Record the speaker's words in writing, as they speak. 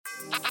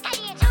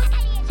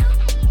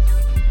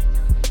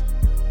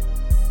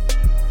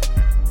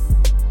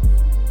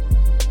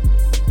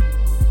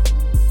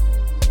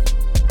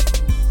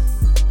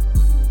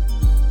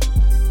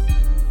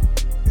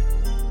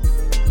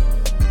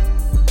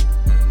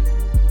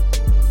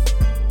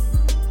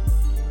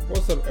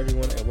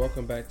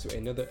welcome back to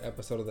another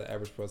episode of the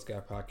Average Sports Guy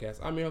Podcast.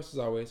 I'm your host, as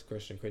always,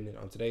 Christian Crittenden.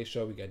 On today's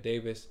show, we got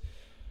Davis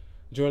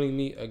joining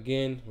me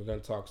again. We're going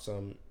to talk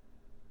some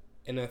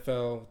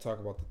NFL, talk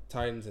about the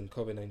Titans and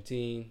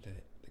COVID-19,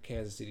 the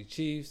Kansas City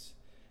Chiefs,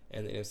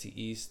 and the NFC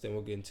East. Then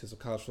we'll get into some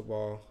college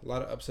football. A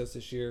lot of upsets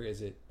this year.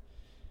 Is it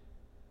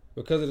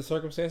because of the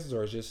circumstances,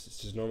 or is it's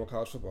just normal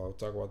college football? We'll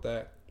talk about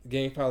that.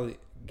 Game 5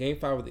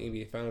 of the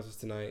NBA Finals is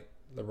tonight.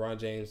 LeBron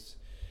James,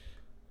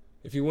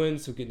 if he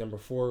wins, he'll get number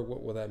 4.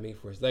 What will that mean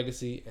for his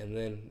legacy? And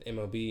then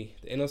MLB,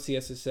 the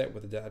NLCS is set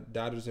with the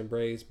Dodgers and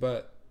Braves,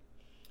 but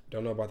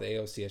don't know about the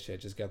ALCS yet.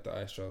 Just got the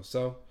Astros.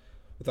 So,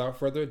 without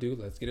further ado,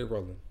 let's get it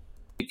rolling.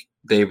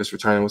 Davis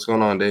returning. What's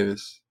going on,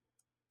 Davis?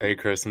 Hey,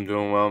 Chris. I'm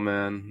doing well,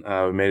 man.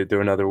 We made it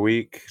through another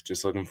week.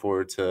 Just looking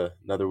forward to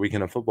another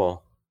weekend of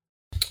football.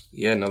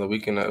 Yeah, another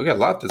weekend. We got a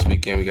lot this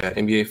weekend. We got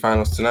NBA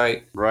Finals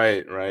tonight.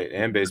 Right.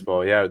 And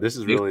baseball. Yeah, this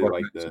is really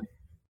like the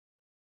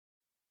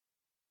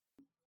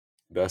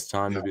best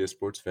time to be a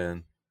sports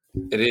fan.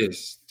 It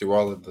is. Through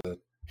all of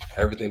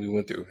everything we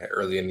went through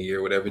early in the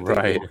year with everything.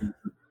 Right.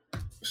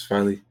 It's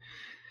finally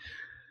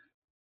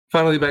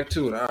back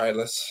to it. All right,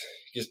 let's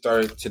get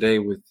started today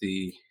with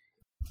the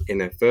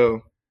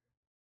NFL.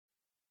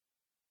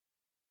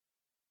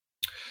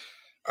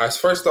 All right, so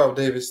first off,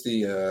 Davis,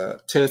 the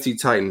Tennessee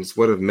Titans,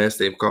 what a mess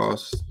they've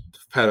caused.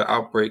 Had an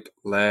outbreak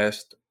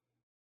last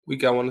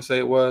week, I want to say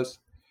it was.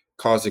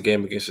 Caused the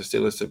game against the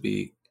Steelers to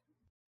be,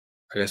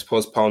 I guess,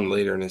 postponed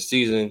later in the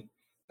season.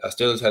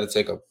 Steelers had to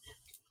take a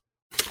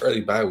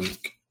early bye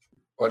week.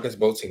 Well, I guess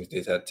both teams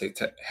did had to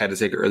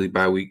take an early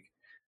bye week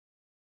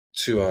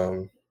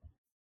to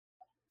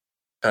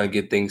kind of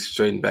get things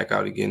straightened back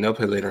out again. They'll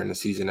play later in the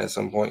season at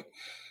some point.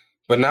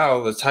 But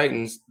now the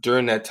Titans,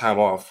 during that time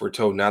off, were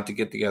told not to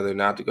get together,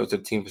 not to go to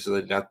the team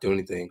facility, not to do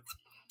anything.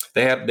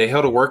 They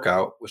held a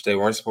workout, which they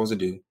weren't supposed to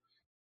do.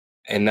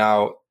 And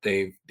now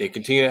they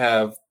continue to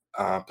have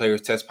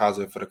players test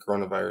positive for the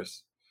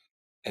coronavirus.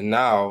 And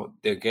now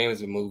their game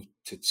has been moved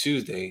to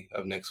Tuesday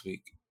of next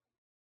week,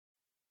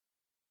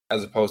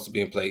 as opposed to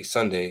being played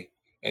Sunday.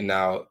 And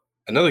now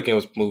another game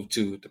was moved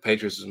too. The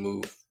Patriots was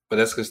moved, but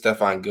that's because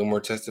Stephon Gilmore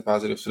tested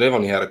positive. So they've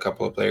only had a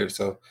couple of players,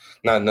 so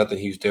nothing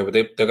huge there. But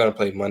they're going to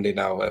play Monday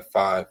now at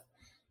 5.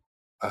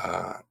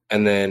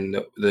 And then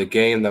the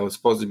game that was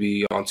supposed to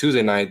be on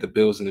Tuesday night, the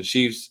Bills and the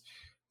Chiefs,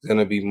 is going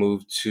to be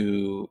moved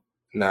to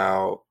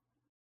now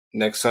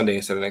next Sunday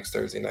instead of next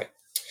Thursday night.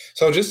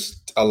 So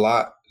just a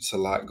lot. It's a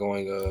lot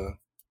going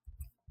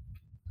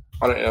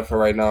on the NFL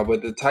right now.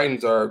 But the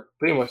Titans are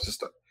pretty much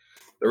just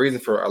the reason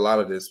for a lot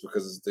of this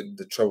because of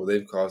the trouble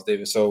they've caused,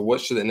 David. So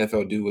what should the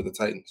NFL do with the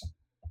Titans?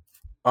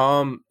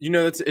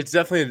 It's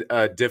definitely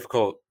a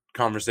difficult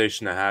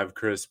conversation to have,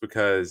 Chris,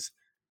 because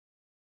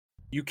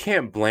you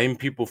can't blame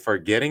people for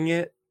getting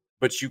it,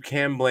 but you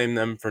can blame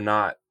them for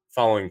not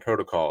following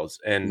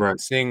protocols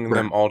and seeing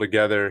them all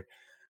together.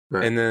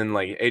 Right. And then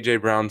like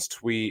AJ Brown's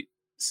tweet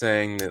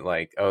saying that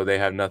like, oh, they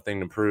have nothing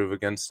to prove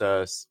against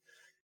us.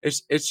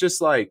 It's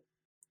just like,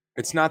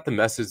 it's not the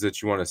message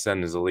that you want to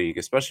send as a league,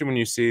 especially when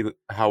you see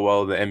how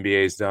well the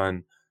NBA's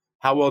done,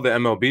 how well the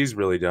MLB's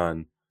really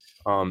done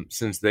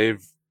since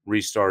they've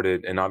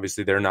restarted, and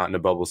obviously they're not in a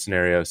bubble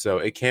scenario, so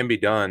it can be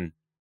done.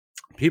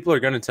 People are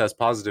going to test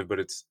positive, but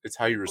it's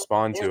how you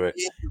respond to it,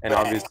 and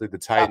obviously the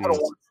Titans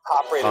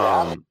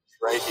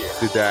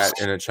did that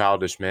in a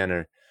childish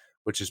manner,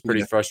 which is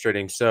pretty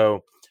frustrating.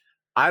 So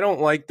I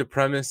don't like the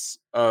premise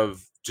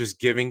of just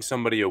giving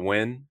somebody a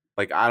win.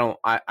 Like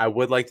I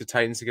would like the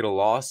Titans to get a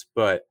loss,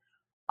 but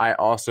I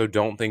also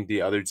don't think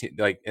the other team,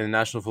 like in the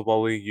National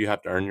Football League, you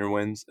have to earn your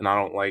wins, and I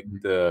don't like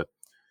the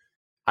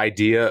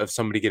idea of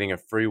somebody getting a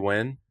free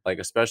win, like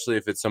especially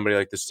if it's somebody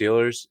like the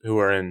Steelers who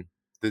are in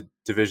the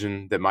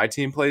division that my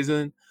team plays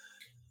in,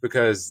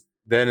 because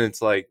then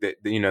it's like they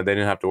didn't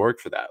have to work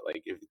for that.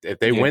 Like if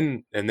they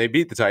win and they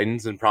beat the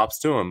Titans, then props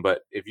to them.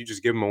 But if you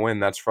just give them a win,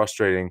 that's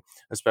frustrating,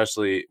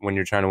 especially when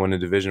you're trying to win a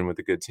division with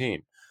a good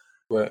team.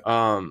 Right.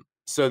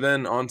 So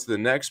then on to the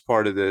next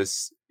part of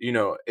this,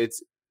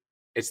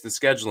 it's the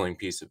scheduling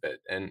piece of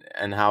it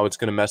and how it's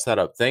going to mess that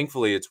up.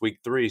 Thankfully, it's week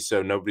 3,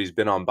 so nobody's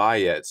been on bye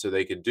yet, so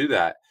they could do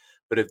that.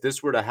 But if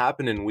this were to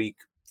happen in week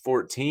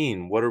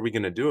 14, what are we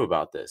going to do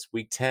about this?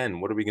 Week 10,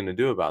 what are we going to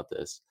do about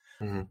this?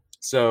 Mm-hmm.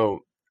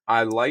 So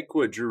I like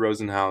what Drew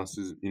Rosenhaus,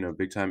 who's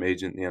big-time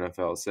agent in the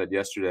NFL, said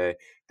yesterday,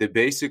 that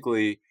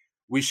basically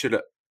we should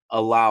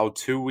allow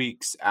 2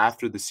 weeks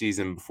after the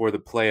season before the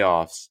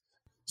playoffs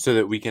so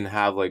that we can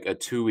have like a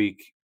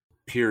 2-week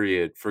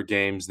period for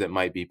games that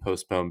might be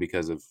postponed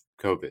because of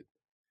COVID.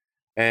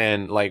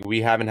 And like we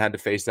haven't had to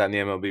face that in the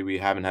MLB, we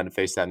haven't had to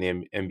face that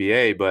in the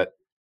NBA, but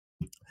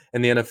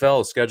in the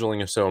NFL,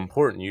 scheduling is so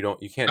important. You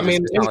can't.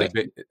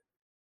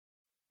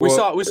 We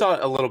saw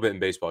a little bit in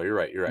baseball. You're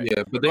right.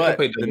 Yeah, but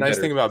the nice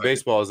thing about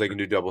baseball is they can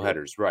do double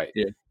headers, right?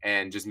 Yeah,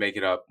 and just make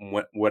it up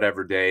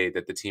whatever day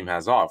that the team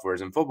has off.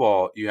 Whereas in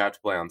football, you have to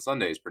play on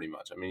Sundays pretty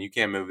much. I mean, you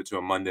can't move it to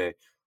a Monday,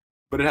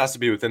 but it has to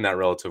be within that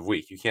relative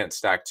week. You can't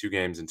stack 2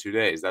 games in 2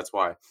 days. That's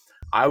why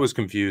I was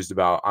confused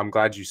about. I'm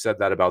glad you said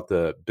that about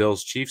the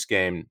Bills-Chiefs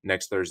game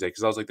next Thursday,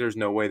 because I was like, there's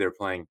no way they're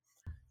playing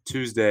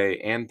Tuesday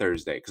and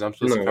Thursday because I'm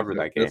supposed to cover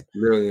that game. That's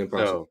really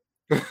impossible.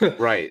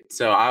 Right.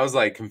 So I was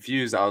like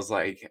confused. I was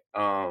like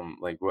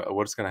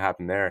what's going to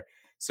happen there?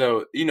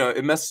 So,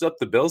 it messes up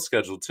the Bills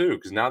schedule too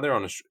because now they're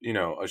on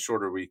a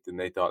shorter week than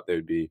they thought they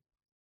would be.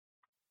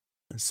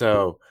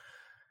 So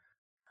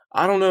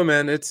I don't know,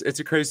 man. It's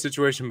a crazy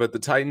situation, but the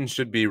Titans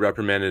should be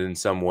reprimanded in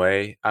some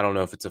way. I don't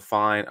know if it's a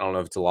fine. I don't know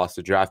if it's a loss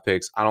of draft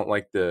picks. I don't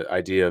like the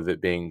idea of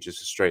it being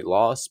just a straight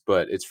loss,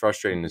 but it's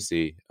frustrating to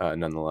see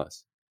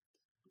nonetheless.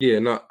 Yeah,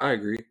 no, I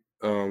agree.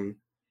 It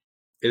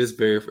is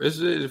it's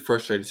a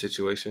frustrating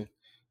situation.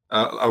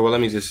 Well, let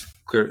me just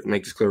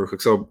make this clear real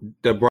quick. So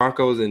the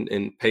Broncos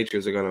and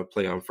Patriots are going to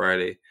play on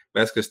Friday.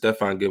 That's because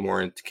Stephon Gilmore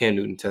and Cam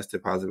Newton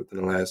tested positive in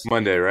the last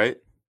Monday, right?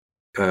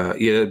 Yeah,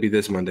 it'd be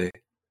this Monday.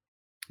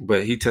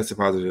 But he tested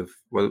positive.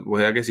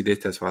 Well, I guess he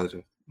did test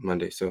positive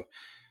Monday. So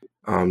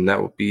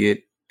that would be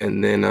it.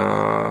 And then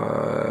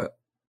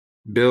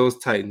Bills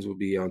Titans will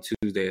be on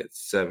Tuesday at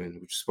 7,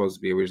 which is supposed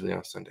to be originally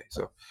on Sunday.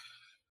 So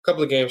a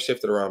couple of games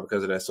shifted around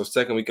because of that. So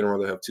second week in a row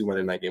they'll have 2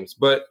 Monday night games.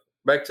 But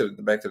back to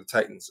the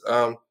Titans.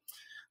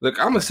 Look,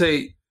 I'm gonna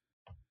say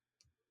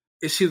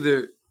it's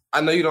either.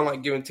 I know you don't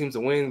like giving teams a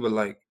win, but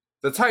like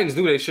the Titans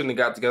knew they shouldn't have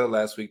got together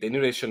last week. They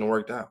knew they shouldn't have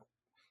worked out.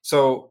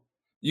 So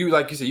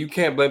like you said, you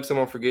can't blame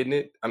someone for getting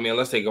it. I mean,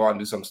 unless they go out and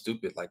do something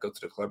stupid, like go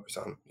to the club or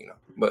something,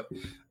 But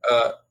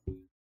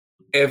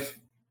if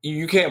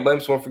you can't blame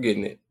someone for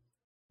getting it,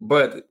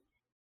 but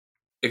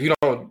if you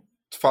don't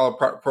follow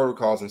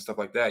protocols and stuff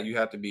like that, you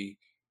have to be,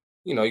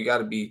 you got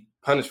to be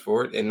punished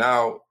for it. And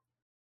now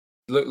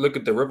look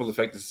at the ripple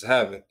effect this is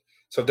having.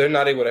 So if they're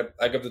not able to,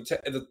 like if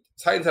the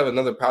Titans have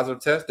another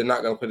positive test, they're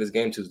not going to play this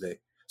game Tuesday.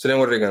 So then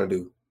what are they going to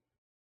do?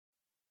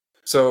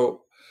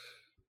 So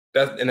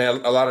a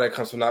lot of that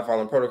comes from not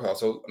following protocol.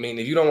 So I mean,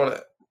 if you don't want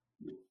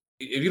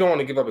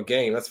to give up a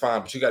game, that's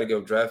fine, but you got to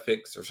give draft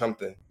picks or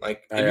something.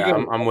 Like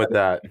I'm with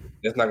that.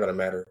 That's not going to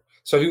matter.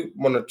 So if you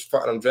want to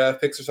fight on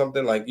draft picks or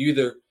something, like you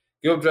either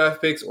give up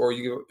draft picks or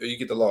you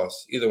get the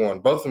loss. Either one,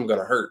 both of them are going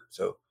to hurt.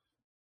 So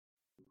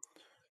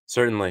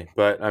certainly,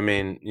 but I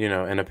mean,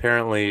 and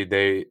apparently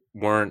they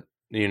weren't,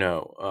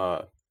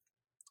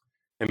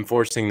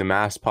 enforcing the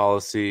mask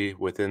policy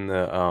within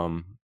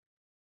the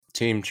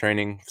team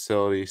training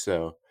facility.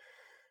 So,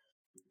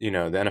 the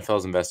NFL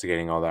is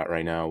investigating all that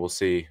right now. We'll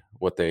see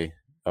what the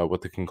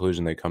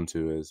conclusion they come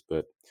to is,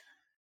 but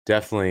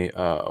definitely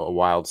a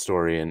wild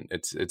story, and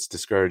it's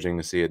discouraging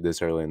to see it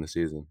this early in the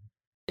season.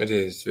 It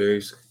is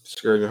very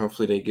discouraging.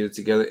 Hopefully they get it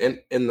together.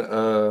 And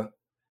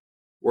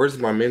where's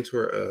my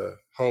mentor?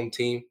 Home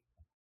team,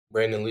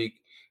 Brandon Leak.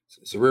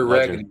 It's a real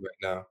raggedy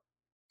right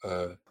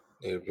now.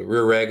 They're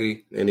real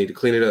raggedy. They need to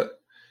clean it up.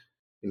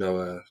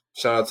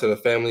 Shout out to the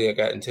family I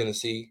got in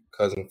Tennessee,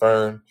 cousin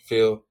Fern,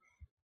 Phil,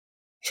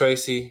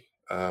 Tracy,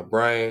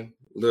 Brian,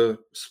 Lil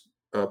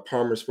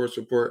Palmer Sports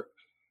Report.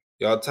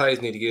 Y'all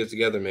Titans need to get it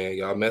together, man.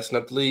 Y'all messing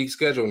up the league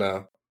schedule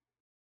now.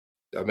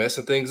 Y'all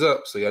messing things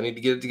up, so y'all need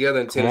to get it together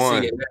in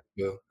Tennessee and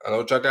Nashville. I know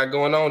what y'all got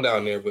going on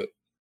down there, but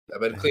I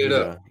better clean it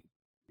up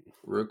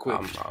real quick.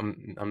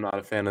 I'm not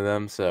a fan of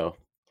them, so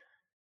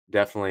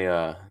definitely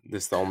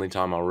this is the only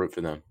time I'll root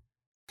for them.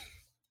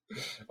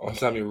 Only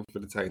time you root for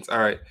the Titans. All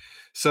right.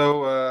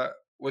 So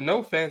with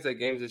no fans at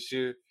games this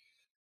year,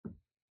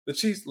 the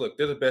Chiefs, look,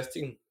 they're the best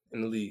team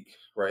in the league,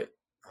 right?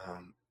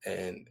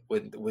 And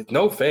with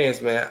no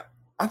fans, man,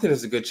 I think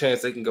there's a good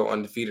chance they can go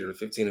undefeated or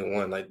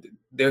 15-1. Like,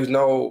 there's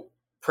no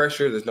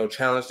pressure, there's no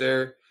challenge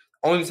there.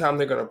 Only time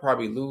they're gonna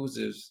probably lose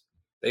is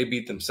they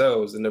beat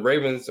themselves. And the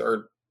Ravens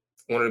are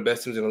one of the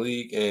best teams in the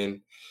league,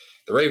 and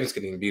the Ravens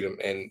couldn't even beat them.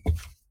 And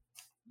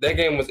that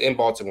game was in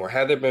Baltimore.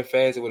 Had there been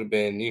fans, it would have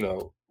been,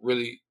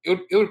 really, it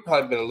would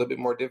probably been a little bit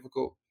more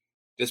difficult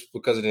just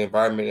because of the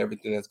environment and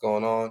everything that's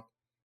going on.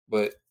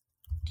 But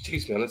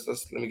Chiefs, man,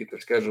 let me get their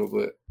schedule.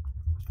 But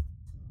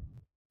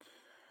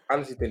I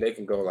honestly think they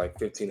can go like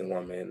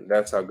 15-1, man.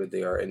 That's how good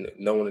they are, and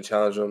no one to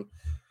challenge them.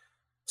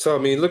 So I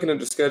mean, looking at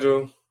the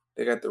schedule,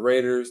 they got the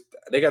Raiders,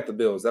 they got the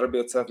Bills. That'll be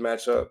a tough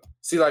matchup.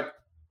 See, like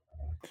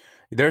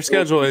their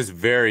schedule is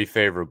very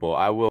favorable.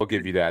 I will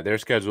give you that. Their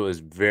schedule is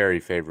very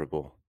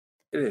favorable.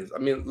 It is. I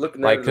mean,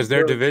 looking at because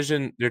their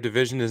division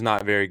is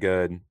not very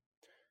good,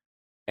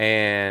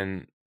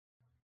 and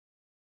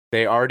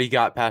they already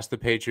got past the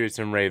Patriots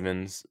and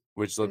Ravens,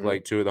 which look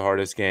like two of the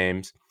hardest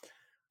games.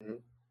 Mm-hmm.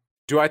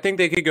 Do I think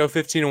they could go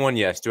 15-1?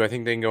 Yes. Do I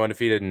think they can go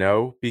undefeated?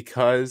 No,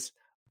 because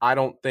I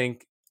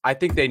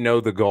think they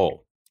know the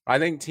goal. I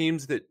think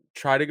teams that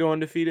try to go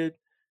undefeated,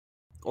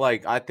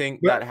 like I think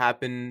that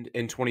happened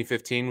in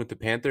 2015 with the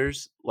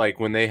Panthers, like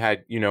when they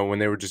had, when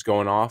they were just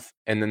going off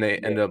and then they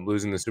ended up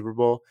losing the Super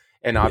Bowl.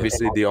 And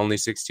obviously the only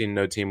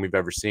 16-0 team we've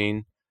ever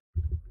seen,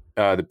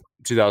 the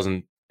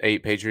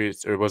 2008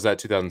 Patriots, or was that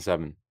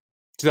 2007?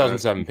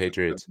 2007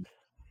 Patriots.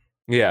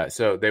 Yeah,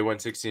 so they went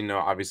 16-0,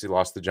 obviously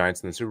lost the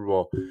Giants in the Super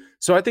Bowl.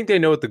 So I think they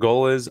know what the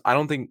goal is. I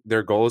don't think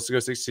their goal is to go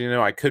 16-0.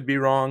 I could be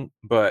wrong,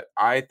 but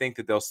I think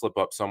that they'll slip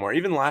up somewhere.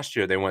 Even last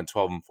year, they went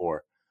 12-4.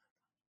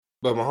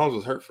 But Mahomes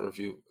was hurt for a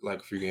few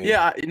games.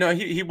 Yeah,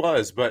 he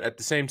was, but at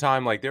the same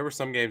time, like there were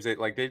some games that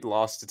like they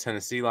lost to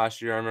Tennessee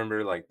last year. I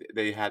remember like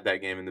they had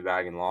that game in the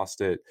bag and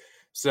lost it.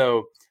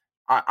 So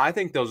I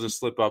think they'll just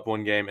slip up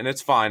one game, and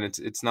it's fine.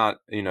 It's not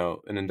an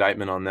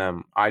indictment on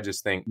them. I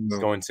just think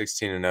going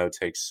 16-0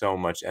 takes so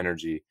much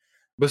energy.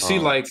 But see,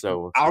 I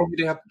don't think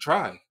they have to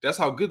try. That's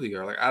how good they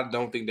are. Like I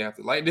don't think they have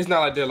to. Like it's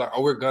not like they're like,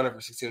 oh, we're gunning for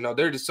 16-0.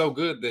 They're just so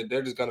good that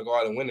they're just gonna go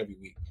out and win every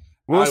week.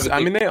 Well,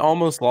 they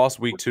almost lost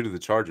week 2 to the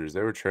Chargers.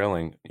 They were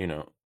trailing,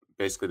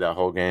 basically that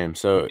whole game.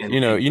 So,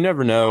 you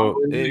never know.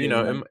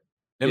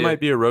 It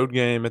might be a road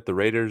game at the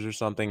Raiders or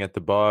something, at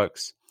the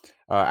Bucks.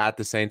 At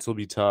the Saints will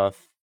be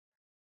tough.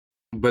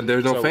 But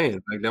there's no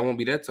fans. Like that won't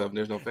be that tough.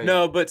 There's no fans.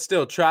 No, but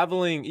still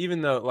traveling,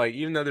 even though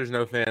there's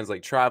no fans,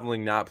 like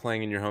traveling, not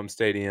playing in your home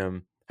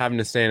stadium, having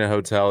to stay in a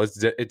hotel,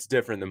 it's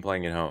different than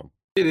playing at home.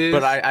 It is.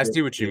 But I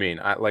see what you mean.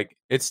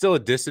 It's still a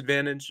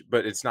disadvantage,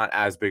 but it's not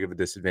as big of a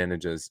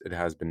disadvantage as it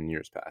has been in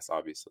years past,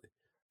 obviously.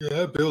 Yeah,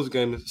 that Bills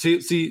game.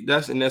 See,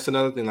 that's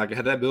another thing. Like I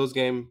had that Bills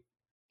game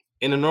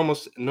in a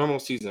normal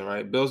season,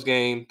 right? Bills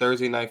game,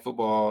 Thursday night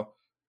football.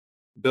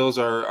 Bills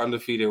are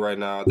undefeated right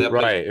now.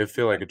 It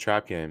feel like a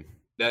trap game.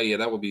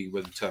 That would be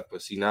really tough.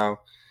 But see now,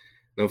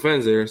 no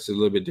fans there, it's a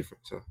little bit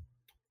different. So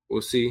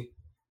we'll see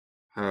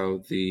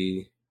how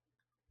the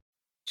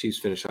Chiefs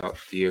finish out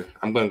the year.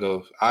 I'll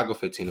go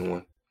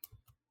 15-1.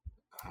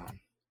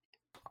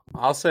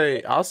 I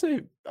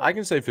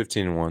can say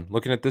 15-1.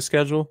 Looking at this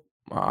schedule,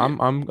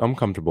 I'm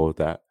comfortable with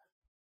that.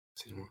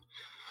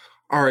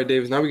 All right,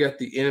 Davis. Now we got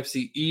the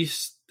NFC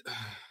East.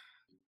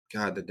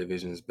 God, the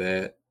division is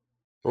bad.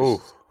 Oh,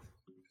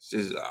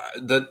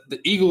 the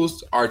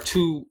Eagles are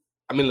two.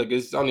 I mean, look,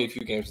 it's only a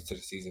few games into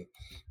the season,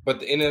 but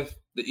the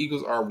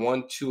Eagles are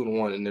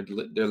 1-2-1, and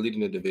they're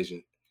leading the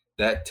division.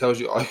 That tells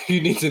you all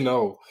you need to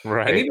know.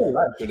 Right. And even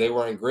last year they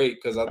weren't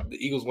great because the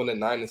Eagles won at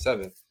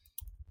 9-7.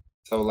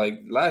 So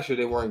last year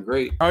they weren't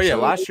great. Oh yeah,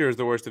 last year is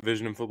the worst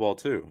division in football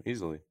too,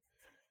 easily.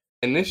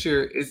 And this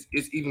year it's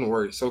even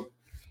worse. So,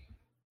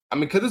 I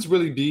mean, could this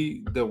really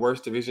be the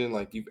worst division?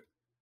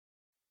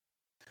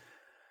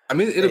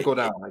 It'll go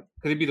down.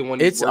 Could it be the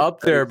one? It's up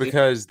there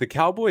because the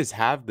Cowboys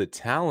have the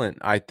talent,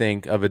 I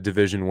think, of a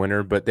division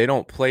winner, but they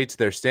don't play to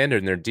their standard,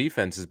 and their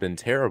defense has been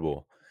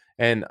terrible.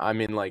 And I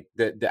mean,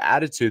 the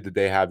attitude that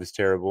they have is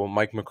terrible.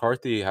 Mike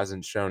McCarthy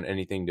hasn't shown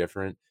anything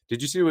different.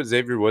 Did you see what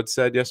Xavier Woods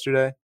said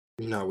yesterday?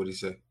 No, what did he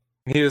say?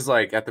 He was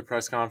at the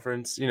press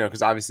conference,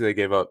 because obviously they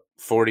gave up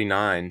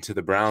 49 to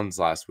the Browns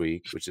last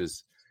week, which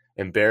is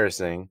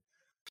embarrassing.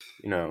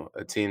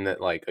 A team that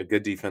a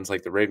good defense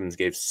like the Ravens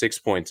gave 6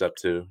 points up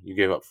to, you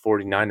gave up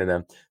 49 to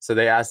them. So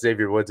they asked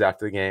Xavier Woods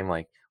after the game,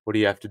 what do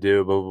you have to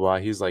do? Blah, blah, blah.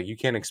 He's like, you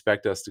can't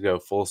expect us to go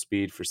full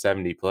speed for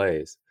 70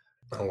 plays.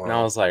 Oh, wow. And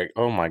I was like,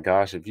 oh my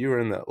gosh, if you were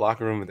in the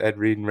locker room with Ed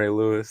Reed and Ray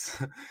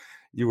Lewis,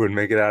 you wouldn't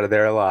make it out of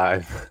there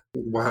alive.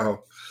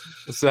 Wow.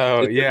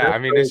 So yeah, I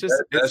mean, it's just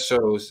that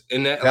shows,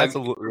 and that's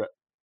go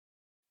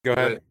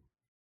ahead.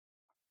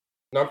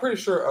 No, I'm pretty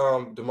sure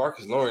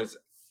DeMarcus Lawrence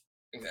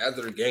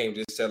after the game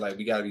just said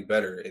we got to be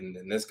better, and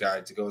then this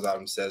guy goes out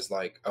and says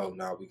oh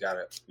no,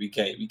 we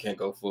can't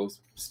go full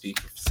speed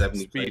for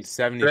 70 plays.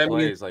 70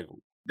 plays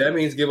that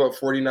means give up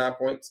 49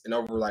 points and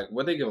over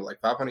what they give up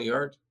 500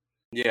 yards.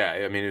 Yeah,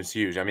 I mean, it's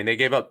huge. I mean, they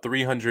gave up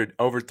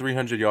over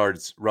 300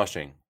 yards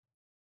rushing.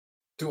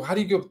 Dude, how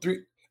do you give up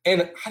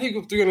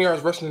 300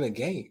 yards rushing in a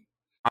game?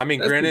 I mean,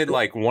 granted,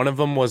 one of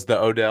them was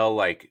the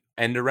Odell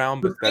end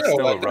around, but that's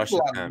still a rush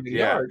attempt.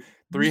 Yeah,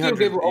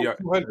 300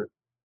 yards.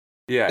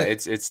 Yeah,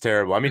 it's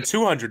terrible. I mean,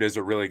 200 is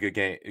a really good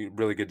game,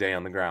 really good day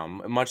on the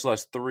ground. Much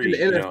less 3. In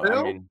the NFL?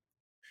 I mean,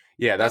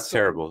 yeah, that's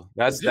terrible.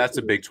 That's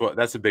a Big 12.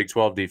 That's a Big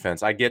 12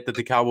 defense. I get that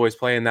the Cowboys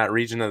play in that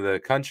region of the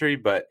country,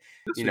 but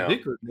that's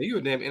ridiculous. You're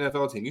a damn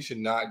NFL team. You should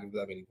not give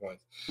that many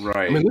points.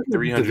 Right. I mean,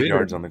 300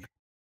 yards on the.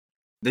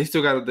 They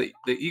still got the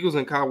Eagles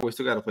and Cowboys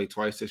still got to play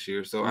twice this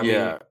year. So I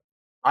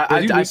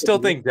mean, I still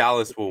think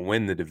Dallas will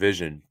win the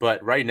division,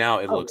 but right now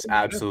it looks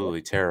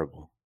absolutely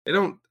terrible. They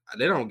don't. I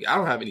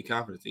don't have any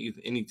confidence in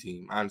any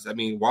team. Honestly, I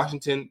mean,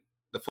 Washington,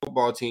 the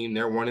football team,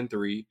 they're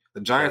 1-3.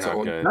 The Giants are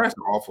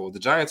awful. The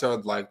Giants are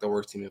the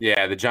worst team.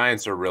 Yeah, the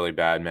Giants are really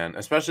bad, man.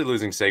 Especially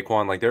losing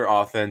Saquon. Their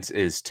offense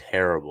is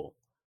terrible.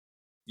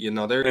 They're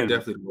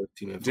definitely the worst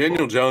team in football.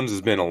 Daniel Jones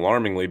has been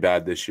alarmingly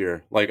bad this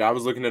year. I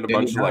was looking at a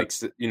bunch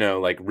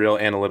of real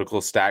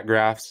analytical stat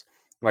graphs.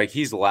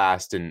 He's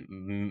last in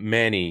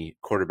many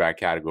quarterback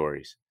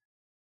categories.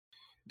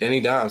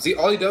 Danny Dimes.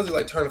 All he does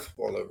is turn the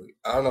football over.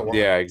 I don't know why.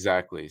 Yeah,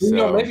 exactly.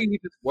 So maybe he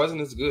just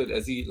wasn't as good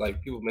as he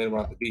people made him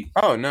out to be.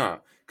 Oh no,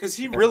 because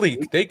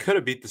they could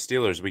have beat the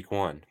Steelers week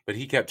 1, but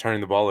he kept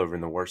turning the ball over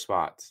in the worst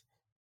spots.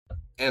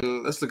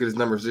 And let's look at his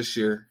numbers this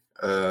year.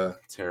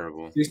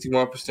 Terrible.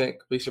 61%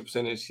 completion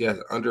percentage. He has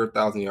under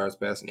 1,000 yards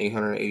passing,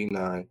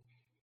 889,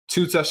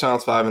 2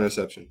 touchdowns, 5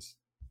 interceptions.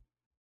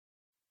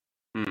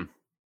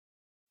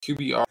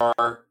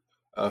 QBR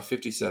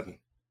 57.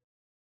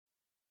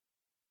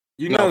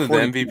 The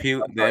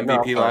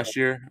MVP last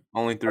year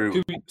only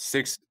threw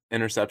 6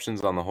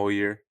 interceptions on the whole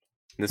year.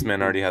 This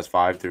man already has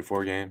 5 through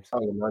 4 games. Oh,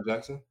 Lamar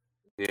Jackson?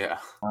 Yeah.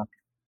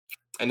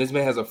 And this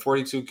man has a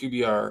 42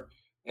 QBR,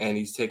 and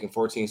he's taking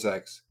 14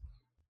 sacks.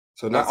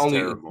 So not That's only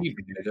terrible. is he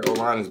bad, their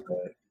O-line is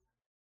bad.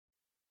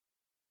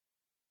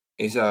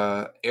 His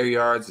air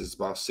yards is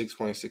about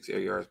 6.6 air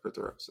yards per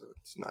throw, so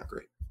it's not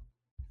great.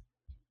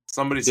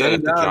 Somebody said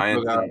if the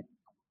Giants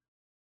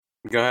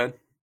go ahead.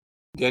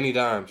 Danny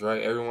Dimes,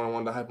 right? Everyone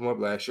wanted to hype him up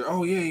last year.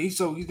 Oh yeah, he's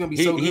gonna be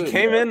so good. He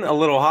came in a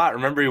little hot.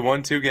 Remember, he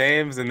won 2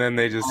 games, and then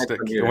they just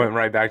went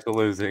right back to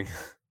losing.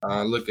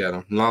 Look at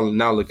him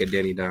now. Look at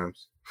Danny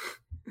Dimes.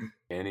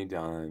 Danny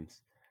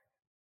Dimes.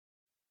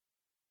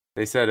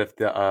 They said if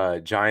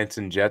the Giants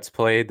and Jets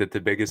played, that the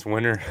biggest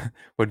winner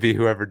would be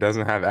whoever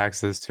doesn't have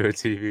access to a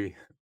TV.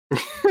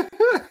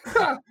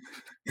 I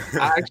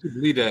actually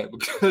believe that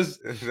because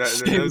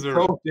those are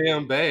so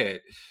damn bad.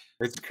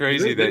 It's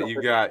crazy that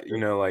you got,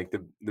 like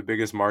the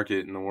biggest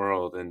market in the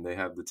world, and they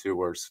have the 2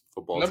 worst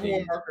football teams. Number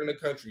 1 market in the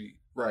country,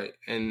 right?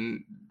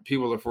 And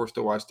people are forced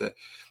to watch that.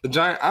 I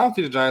don't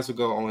think the Giants will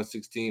go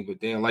 0-16, but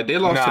damn, like they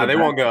lost. No, they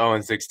won't go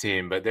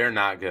 0-16, but they're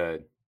not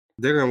good.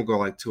 They're gonna go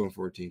like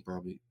 2-14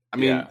 probably. I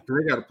mean,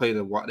 they got to play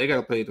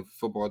the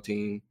football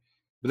team,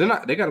 but they're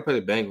not. They got to play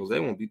the Bengals. They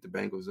won't beat the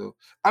Bengals though.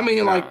 I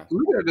mean,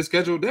 look at the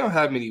schedule. They don't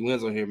have many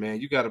wins on here, man.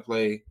 You got to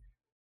play.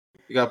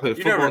 You got to play the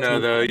football team. You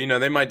never know, though.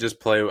 They might just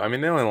play. I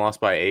mean, they only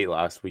lost by 8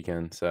 last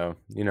weekend, so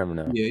you never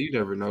know. Yeah, you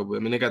never know. But I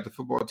mean, they got the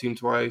football team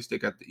twice. They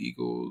got the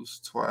Eagles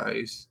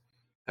twice.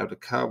 Have the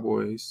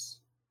Cowboys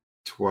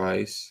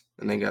twice,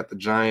 and they got the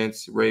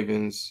Giants,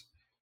 Ravens,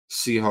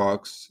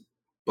 Seahawks,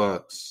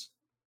 Bucks,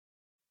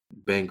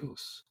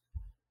 Bengals.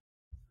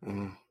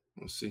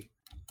 Let's see.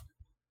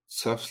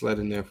 Tough sled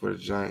in there for the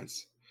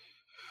Giants.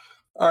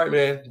 All right,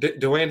 man.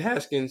 Dwayne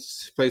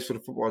Haskins plays for the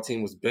football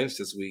team, was benched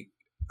this week.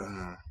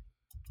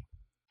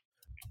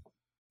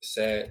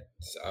 Sad.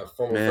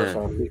 Former first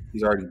round pick.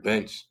 He's already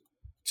benched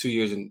 2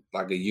 years in,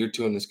 like a year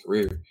 2 in his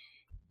career.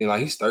 And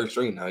like he's third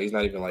string now. He's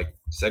not even like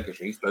second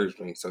string. He's third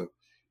string. So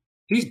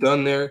he's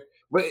done there.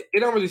 But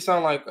it don't really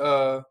sound like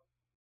Ron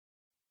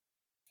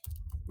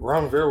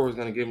Rivera was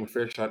going to give him a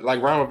fair shot.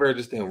 Like Ron Rivera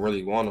just didn't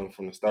really want him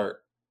from the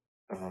start.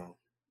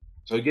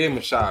 So he gave him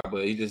a shot,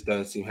 but he just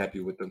doesn't seem happy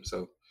with them.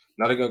 So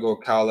now they're going to go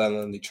with Kyle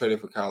Allen. They traded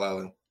for Kyle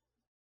Allen.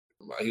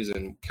 He was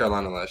in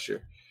Carolina last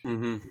year.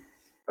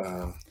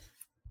 Mm-hmm.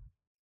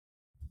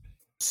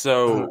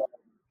 So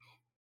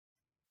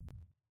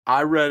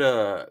I read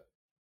a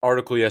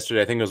article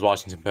yesterday. I think it was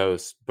Washington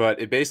Post,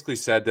 but it basically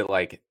said that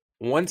like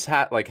once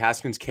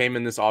Haskins came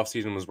in this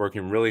offseason, was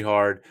working really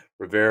hard.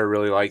 Rivera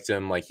really liked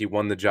him. Like he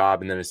won the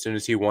job. And then as soon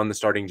as he won the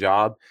starting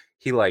job,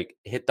 he like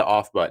hit the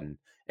off button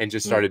and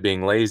just started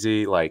being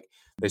lazy. Like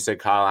they said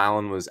Kyle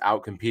Allen was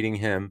out competing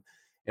him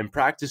in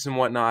practice and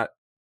whatnot.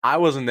 I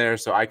wasn't there,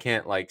 so I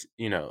can't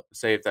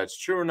say if that's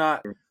true or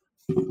not.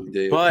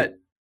 But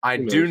I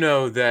do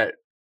know that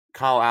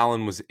Kyle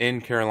Allen was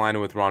in Carolina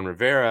with Ron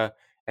Rivera,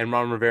 and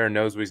Ron Rivera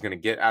knows what he's going to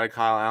get out of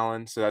Kyle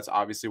Allen, so that's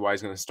obviously why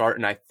he's going to start.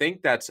 And I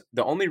think that's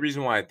the only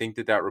reason why I think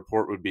that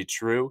report would be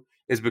true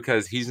is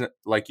because he's,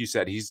 like you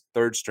said, he's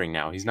third string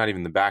now. He's not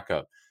even the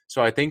backup.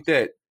 So I think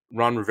that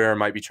Ron Rivera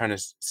might be trying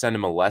to send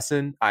him a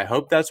lesson. I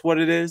hope that's what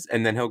it is,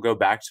 and then he'll go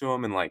back to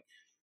him in like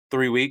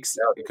 3 weeks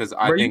because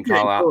I think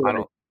Kyle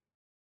Allen.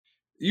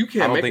 You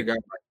can't make a guy.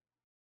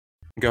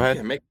 Go ahead.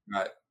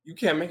 You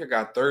can't make a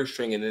guy third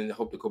string and then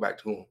hope to go back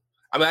to him.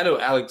 I mean, I know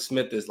Alex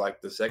Smith is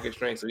like the second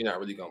string, so he's not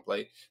really gonna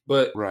play.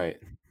 But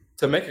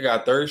to make a guy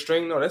third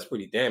string, no, that's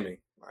pretty damning.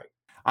 Like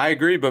I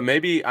agree, but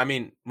maybe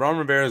Ron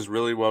Rivera is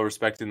really well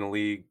respected in the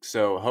league,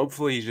 so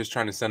hopefully he's just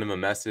trying to send him a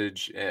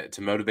message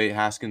to motivate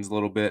Haskins a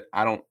little bit.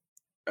 I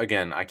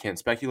can't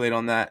speculate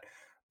on that,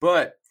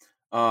 but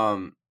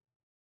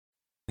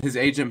his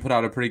agent put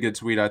out a pretty good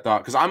tweet, I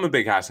thought, because I'm a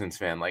big Haskins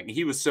fan. Like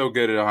he was so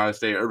good at Ohio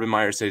State. Urban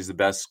Meyer says he's the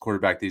best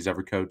quarterback that he's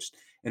ever coached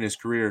in his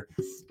career.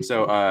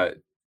 So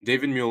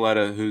David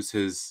Muleta, who's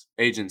his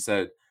agent,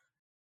 said,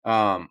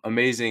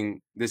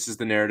 amazing. This is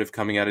the narrative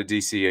coming out of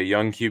DC. A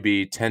young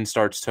QB, 10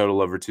 starts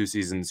total over 2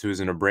 seasons, who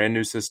is in a brand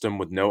new system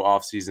with no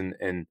offseason.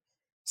 And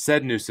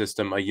said new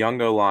system, a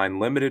young O-line,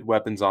 limited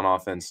weapons on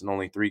offense, and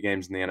only 3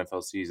 games in the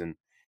NFL season.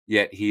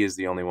 Yet he is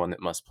the only one that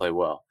must play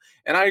well.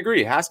 And I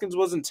agree. Haskins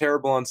wasn't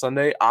terrible on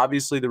Sunday.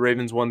 Obviously, the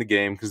Ravens won the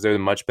game because they're the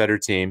much better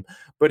team.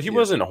 But he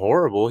wasn't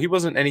horrible. He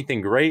wasn't anything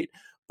great.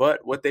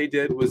 But what they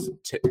did was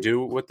do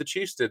what the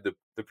Chiefs did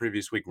the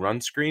previous week, run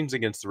screens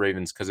against the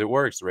Ravens because it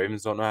works. The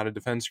Ravens don't know how to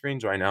defend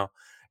screens right now.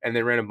 And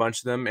they ran a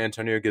bunch of them.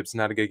 Antonio Gibson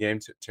had a good game.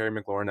 Terry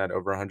McLaurin had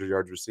over 100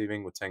 yards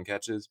receiving with 10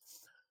 catches.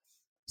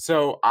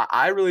 So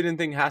I really didn't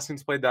think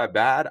Haskins played that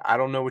bad. I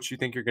don't know what you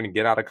think you're going to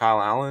get out of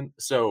Kyle Allen.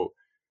 So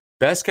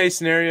best case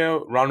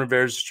scenario, Ron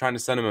Rivera's just trying to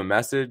send him a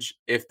message.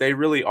 If they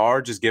really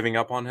are just giving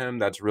up on him,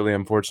 that's really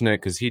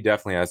unfortunate because he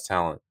definitely has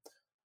talent.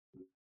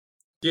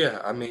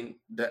 Yeah, I mean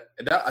that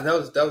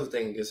was the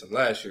thing against him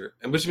last year,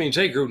 and which means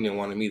Jay Gruden didn't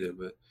want him either.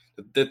 But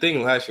the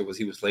thing last year was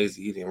he was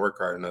lazy, he didn't work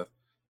hard enough,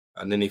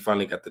 and then he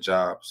finally got the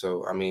job.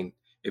 So I mean,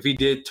 if he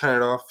did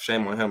turn it off,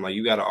 shame on him. Like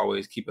you got to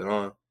always keep it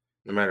on,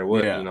 no matter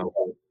what. Yeah. You know,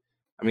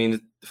 I mean,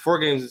 4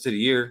 games into the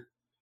year,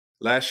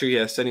 last year he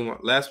had 71.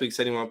 Last week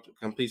 71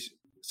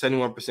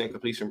 71%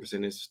 completion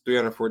percentage,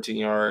 314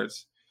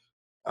 yards.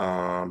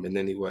 And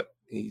then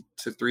he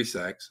took 3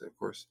 sacks, of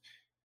course.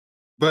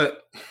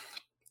 But I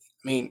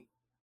mean,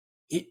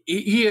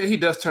 he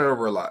does turn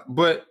over a lot.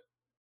 But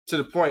to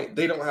the point,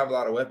 they don't have a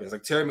lot of weapons.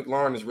 Like Terry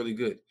McLaurin is really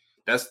good.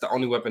 That's the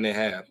only weapon they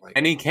have. Like,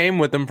 and he came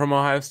with them from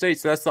Ohio State,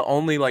 so that's the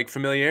only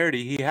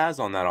familiarity he has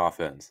on that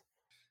offense.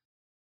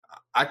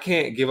 I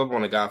can't give up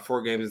on a guy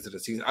 4 games into the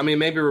season. I mean,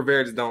 maybe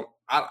Rivera just don't.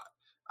 I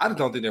just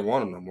don't think they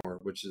want him no more,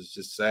 which is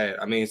just sad.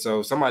 I mean,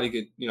 so somebody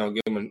could give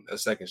him a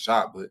second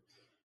shot, but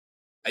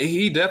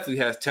he definitely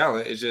has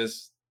talent. It's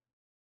just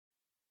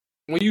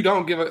when you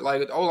don't give it,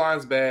 like,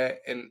 O-line's bad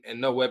and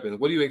no weapons,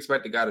 what do you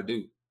expect the guy to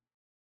do?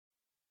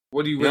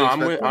 What do you really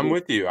expect? I'm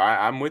with you.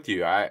 I'm with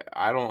you. I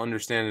don't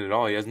understand it at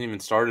all. He hasn't even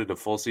started a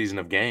full season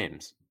of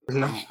games.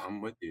 No.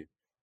 I'm with you.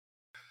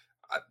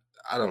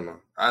 I don't know.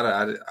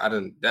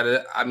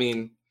 I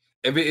mean,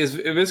 if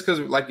it's because,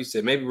 like you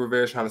said, maybe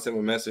Rivera's trying to send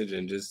a message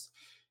and just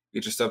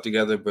get your stuff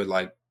together. But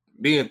like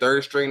being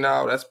third string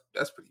now, that's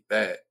pretty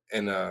bad.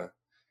 And I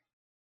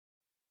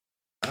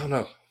don't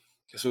know.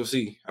 Guess we'll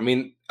see. I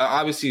mean,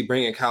 obviously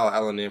bringing Kyle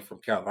Allen in from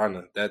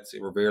Carolina, that's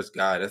Rivera's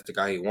guy. That's the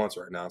guy he wants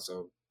right now.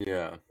 So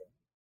yeah, of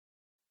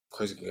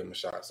course he can give him a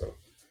shot. So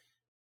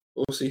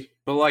we'll see.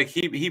 But like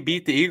he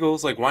beat the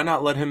Eagles. Like, why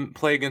not let him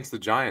play against the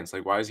Giants?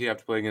 Like, why does he have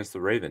to play against the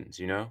Ravens?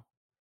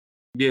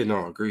 Yeah,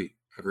 no, agree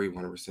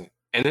 100%.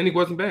 And then he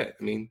wasn't bad.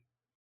 I mean,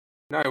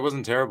 no, he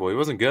wasn't terrible. He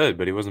wasn't good,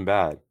 but he wasn't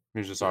bad. He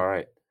was just all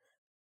right.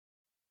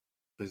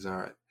 He's all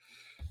right.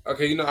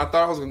 Okay, I thought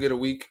I was gonna get a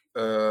week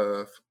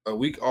off.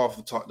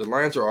 The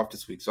Lions are off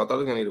this week, so I thought I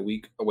was gonna get a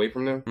week away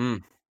from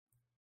them.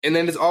 And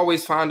then just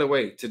always find a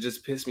way to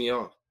just piss me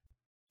off.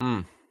 I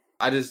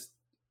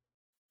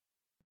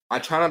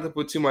try not to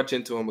put too much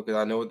into them because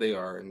I know what they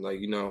are, and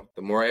the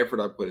more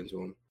effort I put into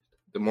them,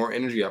 the more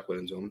energy I put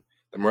into them,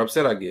 the more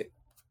upset I get.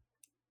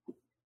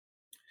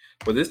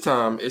 But this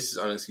time, it's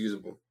just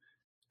unexcusable.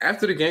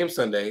 After the game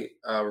Sunday,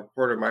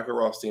 reporter Michael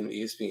Rothstein of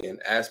ESPN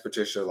asked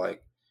Patricia,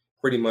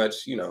 pretty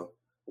much,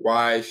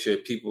 why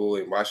should people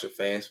and why should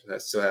fans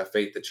still have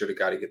faith that you're the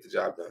guy to get the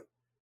job done?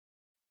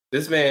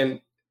 This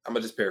man, I'm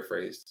going to just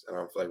paraphrase. I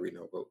don't feel like reading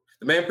no quote.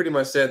 The man pretty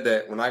much said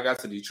that when I got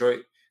to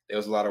Detroit, there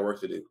was a lot of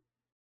work to do.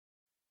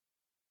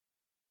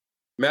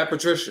 Matt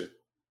Patricia,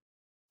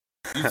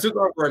 you took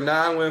over a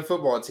 9-win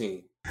football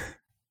team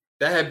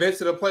that had been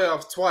to the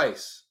playoffs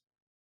twice.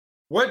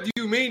 What do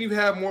you mean you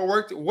have more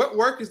work? What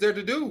work is there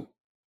to do?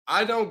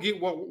 I don't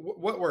get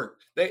what work.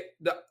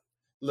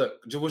 Look,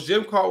 was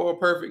Jim Caldwell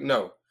perfect?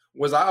 No.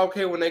 Was I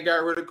okay when they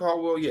got rid of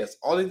Caldwell? Yes.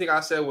 Only thing I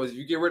said was, if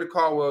you get rid of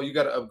Caldwell, you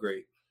got to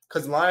upgrade.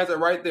 Because the Lions are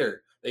right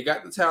there. They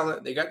got the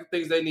talent. They got the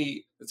things they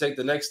need to take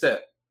the next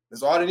step.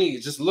 That's all they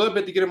need. Just a little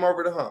bit to get them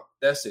over the hump.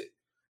 That's it.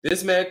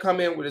 This man come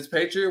in with his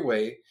Patriot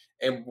way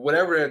and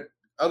whatever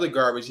other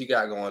garbage he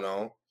got going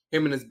on.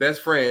 Him and his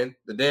best friend,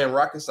 the damn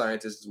rocket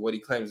scientist, is what he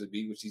claims to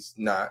be, which he's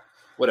not.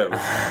 Whatever.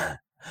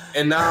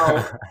 And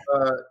now,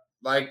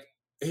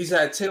 he's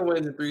had 10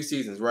 wins in 3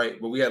 seasons, right?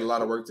 But we had a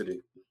lot of work to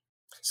do.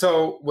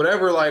 So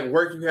whatever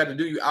work you had to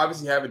do, you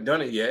obviously haven't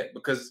done it yet,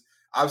 because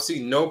I've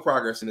seen no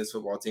progress in this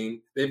football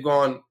team. They've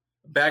gone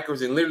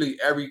backwards in literally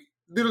every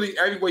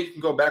way you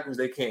can go backwards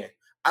they can.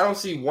 I don't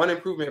see one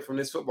improvement from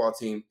this football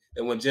team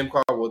than when Jim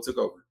Caldwell took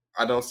over.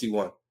 I don't see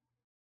one.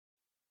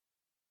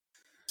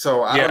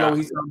 So I don't know what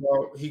he's talking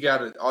about. He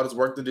got all this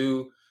work to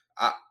do.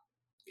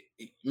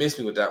 He missed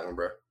me with that one,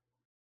 bro.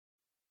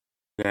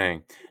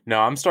 Dang. No,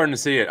 I'm starting to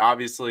see it.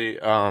 Obviously,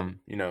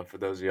 for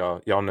those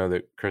of y'all know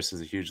that Chris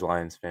is a huge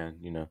Lions fan,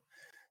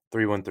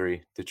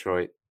 313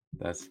 Detroit.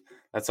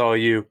 That's all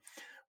you.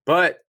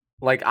 But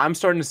I'm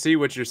starting to see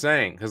what you're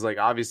saying, because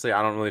obviously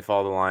I don't really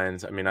follow the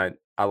Lions. I mean,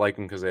 I like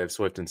them because they have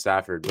Swift and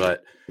Stafford,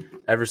 but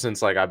ever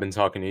since I've been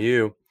talking to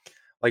you,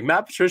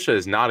 Matt Patricia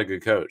is not a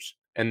good coach.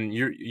 And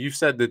you've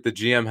said that the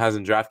GM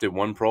hasn't drafted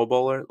one Pro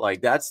Bowler.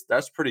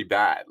 That's pretty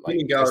bad.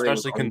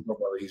 Especially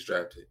he's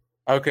drafted.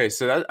 Okay,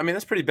 so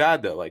that's pretty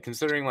bad though.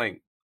 Considering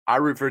I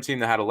root for a team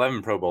that had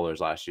 11 Pro Bowlers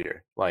last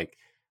year.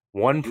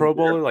 One Pro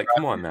Bowler,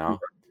 come on now.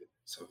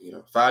 So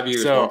 5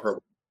 years, one Pro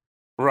Bowler.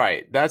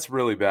 Right, that's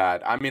really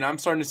bad. I mean, I'm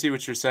starting to see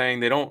what you're saying.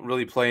 They don't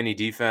really play any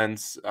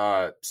defense.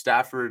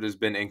 Stafford has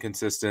been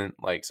inconsistent.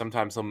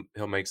 Sometimes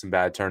he'll make some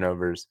bad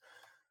turnovers.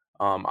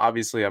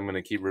 Obviously, I'm going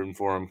to keep rooting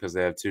for him because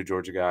they have 2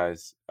 Georgia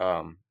guys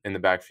in the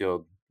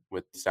backfield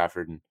with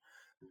Stafford and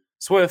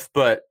Swift,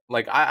 but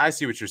I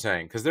see what you're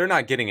saying, because they're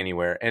not getting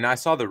anywhere. And I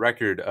saw the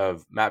record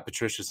of Matt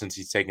Patricia since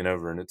he's taken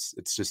over, and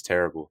it's just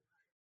terrible.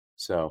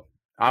 So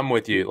I'm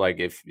with you.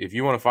 If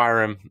you want to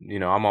fire him,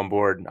 I'm on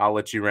board. I'll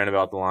let you rant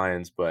about the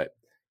Lions, but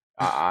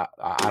I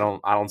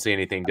don't see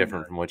anything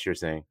different from what you're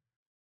saying.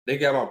 They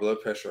got my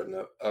blood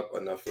pressure up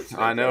enough for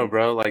today. I know,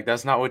 bro.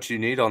 That's not what you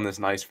need on this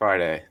nice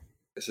Friday.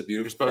 It's a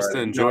beautiful. You're supposed Friday.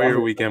 to enjoy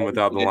your weekend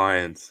without the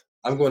Lions.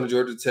 I'm going to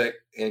Georgia Tech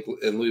and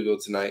Louisville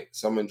tonight,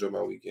 so I'm gonna enjoy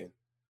my weekend.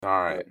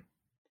 All right.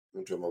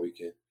 Enjoy my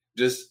weekend.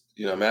 Just,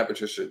 Matt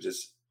Patricia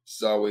just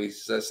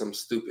always says something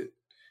stupid.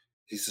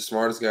 He's the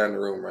smartest guy in the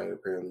room, right?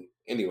 Apparently.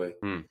 Anyway.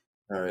 All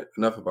right.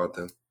 Enough about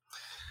them.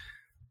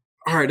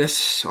 All right,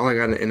 that's all I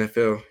got in the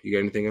NFL. You got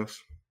anything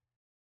else?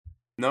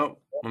 No,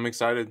 I'm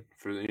excited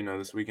for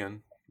this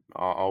weekend,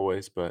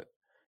 always. But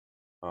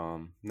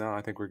no,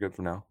 I think we're good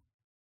for now.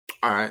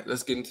 All right,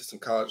 let's get into some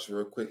college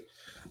real quick.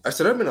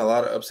 So there have been a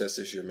lot of upsets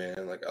this year,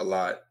 man. Like a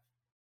lot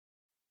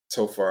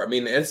so far. I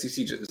mean, the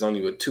NCC is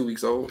only 2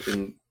 weeks old,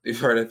 and we've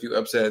heard a few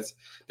upsets.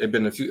 There've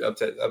been a few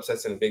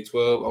upsets in the Big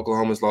 12.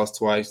 Oklahoma's lost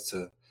twice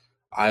to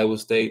Iowa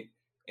State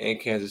and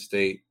Kansas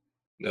State.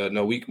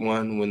 No, week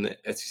 1 when the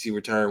SEC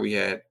returned, we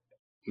had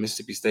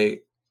Mississippi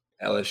State,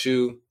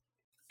 LSU.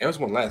 There was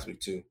one last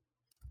week too.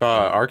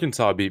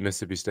 Arkansas beat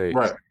Mississippi State.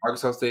 Right,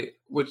 Arkansas State.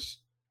 Which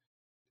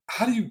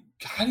how do you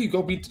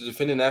go beat the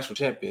defending national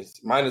champions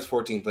minus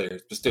 14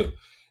 players, but still,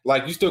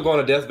 like you still go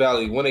to Death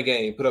Valley, win a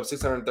game, put up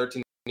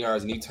 613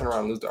 yards, and you turn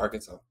around and lose to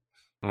Arkansas.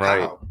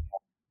 Right.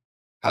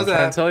 How's I'm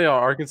trying to tell y'all,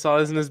 Arkansas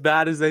isn't as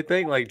bad as they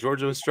think. Like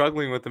Georgia was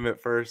struggling with them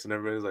at first, and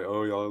everybody's like,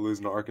 "Oh, y'all are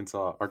losing to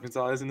Arkansas."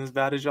 Arkansas isn't as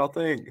bad as y'all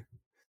think.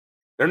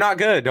 They're not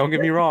good. Don't get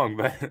me wrong,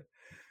 but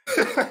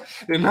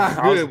they're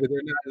not good, but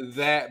they're not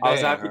that bad. I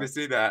was happy to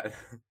see that.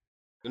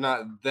 They're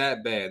not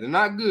that bad. They're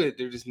not good.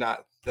 They're just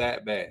not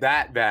that bad.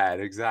 That bad,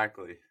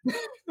 exactly.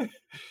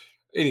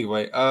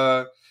 Anyway,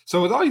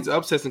 so with all these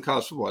upsets in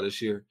college football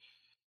this year,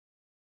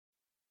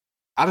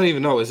 I don't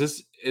even know. Is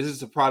this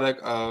a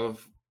product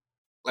of,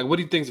 like, what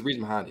do you think is the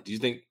reason behind it? Do you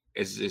think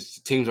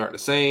it's teams aren't the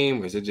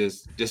same, or is it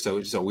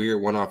just a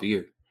weird one-off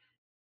year?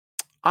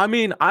 I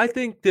mean, I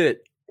think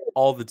that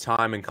all the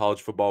time in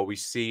college football we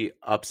see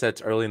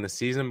upsets early in the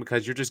season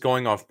because you're just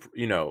going off,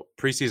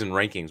 preseason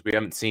rankings. We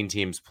haven't seen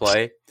teams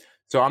play.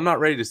 So I'm not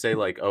ready to say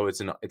like, oh,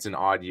 it's an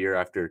odd year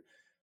after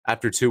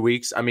 2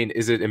 weeks. I mean,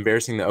 is it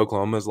embarrassing that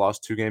Oklahoma's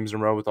lost 2 games in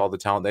a row with all the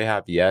talent they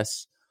have?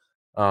 Yes.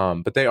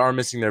 But they are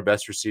missing their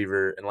best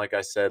receiver. And like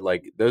I said,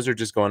 like those are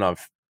just going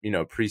off,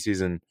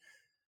 preseason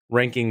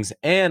rankings.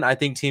 And I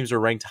think teams are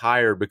ranked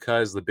higher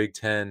because the Big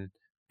Ten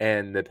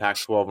and the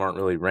Pac-12 aren't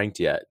really ranked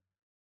yet.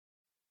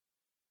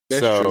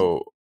 That's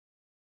true.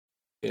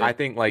 Yeah. I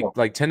think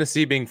like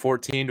Tennessee being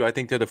 14, do I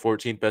think they're the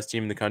 14th best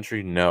team in the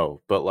country?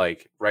 No. But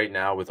like right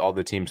now with all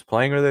the teams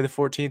playing, are they the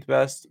 14th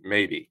best?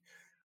 Maybe.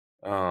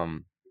 So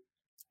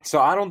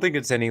I don't think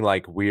it's any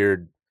like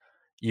weird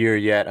year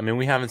yet. I mean,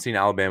 we haven't seen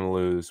Alabama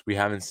lose. We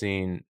haven't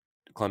seen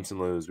Clemson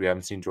lose. We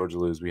haven't seen Georgia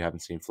lose. We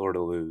haven't seen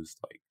Florida lose.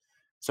 Like,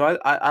 so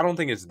I don't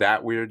think it's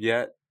that weird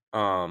yet.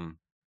 But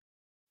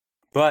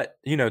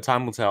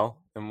time will tell,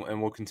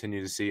 and we'll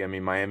continue to see. I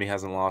mean, Miami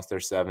hasn't lost their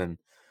 7.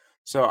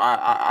 So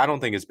I don't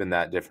think it's been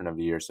that different of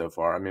a year so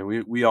far. I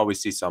mean, we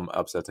always see some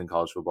upsets in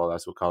college football.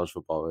 That's what college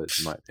football is,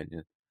 in my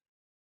opinion.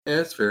 Yeah,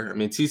 that's fair. I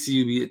mean,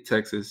 TCU beat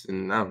Texas,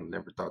 and I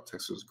never thought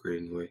Texas was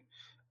great anyway.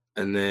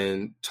 And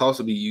then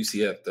Tulsa beat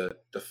UCF, the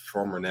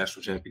former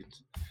national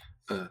champions.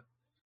 12-0,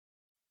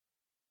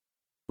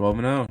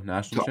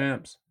 national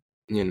champs.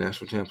 Yeah,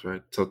 national champs,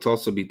 right? So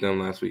Tulsa beat them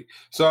last week.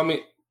 So, I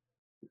mean,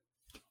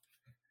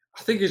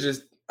 I think it's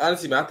just –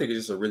 honestly, man, I think it's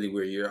just a really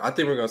weird year. I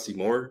think we're going to see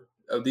more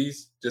of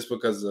these just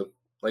because of,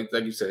 like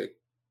you said,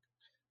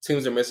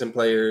 teams are missing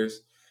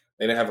players.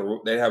 They have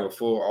a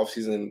full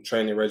offseason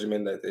training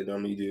regimen that they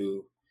normally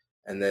do.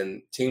 And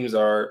then teams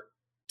aren't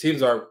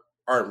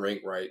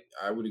ranked right.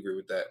 I would agree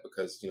with that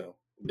because,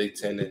 Big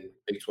 10 and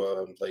Big 12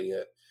 haven't played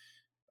yet.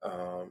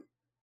 I'm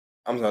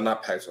sorry,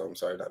 not Pac-12. I'm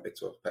sorry, not Big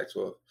 12,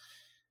 Pac-12.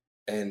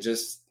 And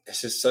it's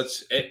just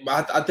such –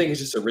 I think it's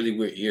just a really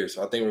weird year.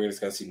 So I think we're just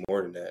going to see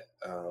more than that.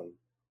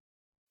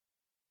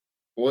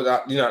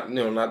 Not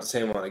the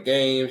same amount of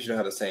games. You don't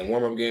have the same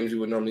warm-up games you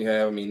would normally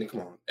have. I mean,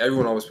 come on.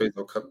 Everyone always plays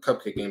those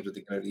cupcake games at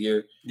the end of the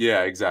year.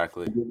 Yeah,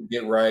 exactly.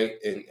 Get right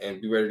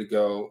and be ready to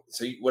go.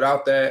 So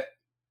without that,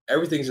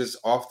 everything's just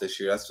off this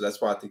year.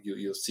 That's why I think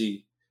you'll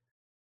see.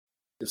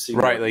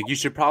 Right, like you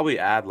should probably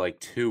add like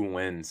 2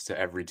 wins to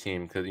every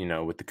team because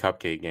with the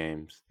cupcake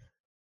games.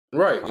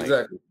 Right,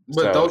 exactly.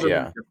 But those are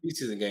the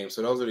preseason games,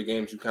 so those are the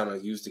games you kind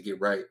of use to get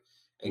right.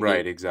 And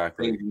right,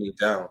 exactly. Things you need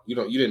down. You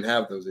didn't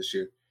have those this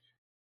year.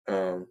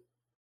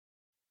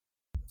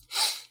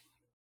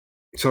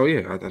 So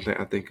yeah,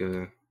 I think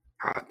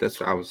that's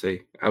what I would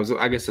say.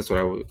 I guess that's what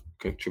I would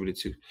contribute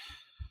to.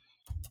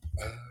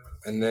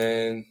 And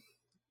then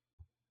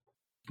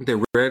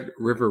the Red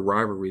River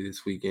Rivalry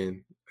this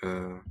weekend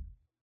doesn't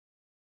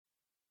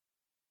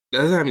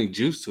have any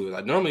juice to it.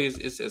 Like normally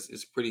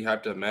it's pretty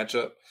hyped up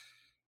matchup.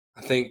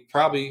 I think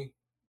probably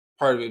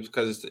part of it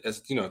because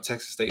it's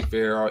Texas State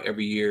Fair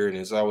every year and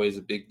it's always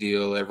a big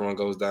deal. Everyone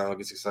goes down,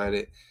 gets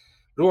excited.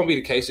 But it won't be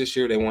the case this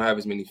year. They won't have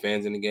as many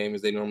fans in the game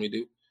as they normally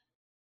do,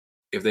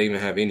 if they even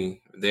have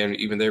any. They're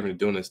even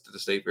doing this to the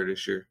State Fair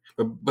this year.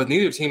 But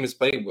neither team has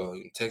played well.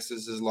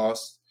 Texas has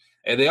lost,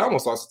 and they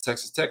almost lost to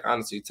Texas Tech,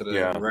 honestly, to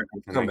the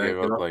comeback. They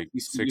gave up like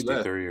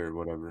 63 or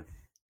whatever.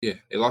 Yeah,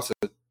 they lost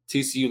to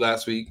TCU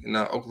last week, and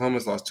now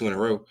Oklahoma's lost 2 in a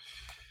row.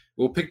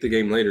 We'll pick the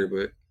game later,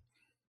 but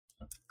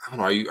I don't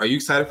know. Are you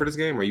excited for this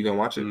game? Are you gonna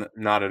watch it?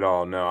 Not at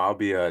all. No, I'll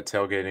be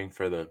tailgating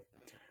for the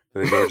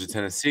Georgia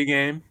Tennessee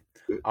game.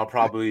 I'll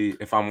probably,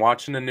 if I'm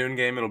watching a noon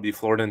game, it'll be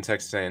Florida and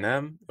Texas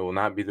A&M. It will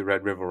not be the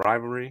Red River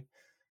Rivalry.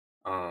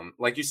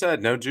 Like you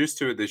said, no juice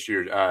to it this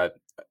year.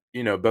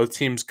 Both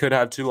teams could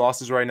have 2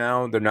 losses right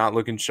now. They're not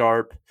looking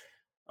sharp.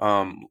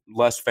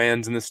 Less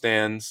fans in the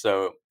stands.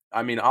 So,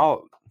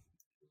 I'll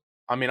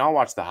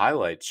watch the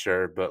highlights,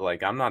 sure, but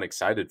like I'm not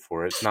excited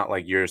for it. It's not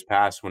like years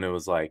past when it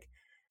was like,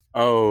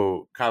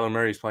 oh, Kyler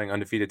Murray's playing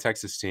undefeated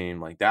Texas team.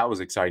 Like that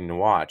was exciting to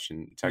watch,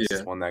 and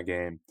Texas won that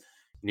game.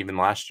 And even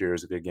last year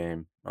was a good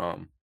game.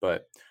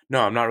 But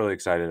no, I'm not really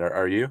excited.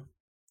 Are you?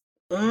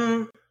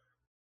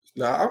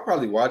 No, I'll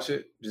probably watch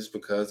it just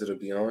because it'll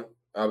be on.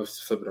 I'll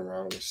just flip it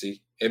around and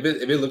see if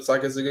it looks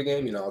like it's a good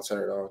game. I'll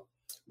turn it on.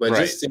 But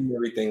just seeing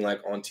everything like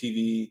on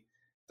TV,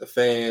 the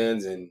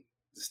fans and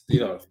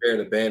the fair,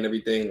 the band,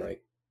 everything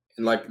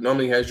like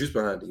normally has juice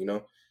behind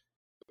it.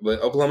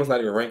 But Oklahoma's not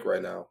even ranked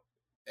right now.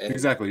 And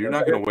exactly, you're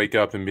not going to wake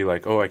up and be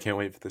like, "Oh, I can't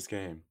wait for this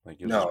game." Like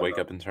you'll just wake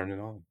up and turn it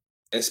on.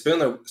 And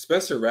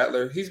Spencer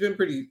Rattler, he's been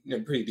pretty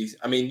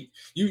decent. I mean,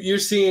 you're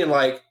seeing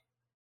like.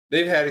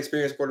 They've had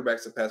experienced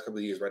quarterbacks the past couple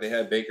of years, right? They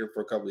had Baker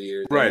for a couple of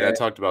years. Right, I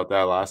talked about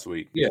that last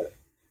week. Yeah.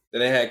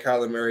 Then they had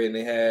Kyler Murray, and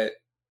they had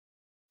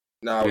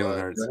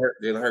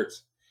Jalen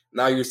Hurts.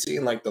 Now you're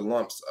seeing like the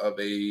lumps of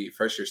a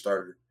first-year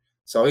starter.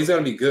 So he's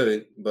going to be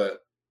good,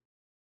 but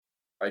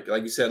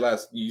like you said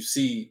last, you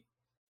see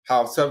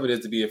how tough it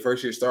is to be a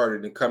first-year starter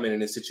and come in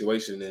this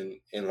situation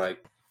and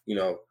like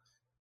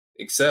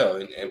excel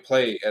and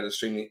play at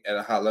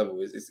a high level.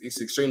 It's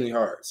extremely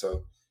hard.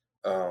 So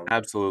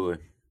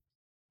absolutely.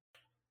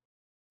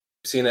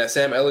 Seeing that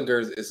Sam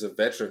Ehlinger is a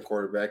veteran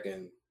quarterback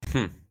and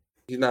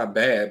he's not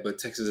bad, but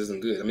Texas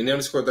isn't good. I mean, they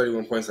only scored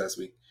 31 points last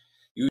week.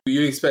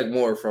 You expect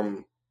more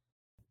from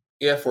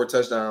 4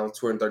 touchdowns,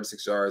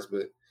 236 yards,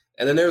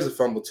 and then there was a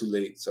fumble too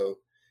late. So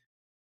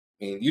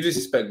I mean, you just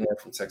expect more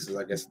from Texas,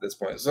 I guess, at this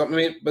point. So I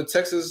mean, but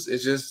Texas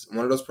is just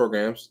one of those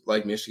programs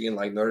like Michigan,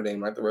 like Notre Dame,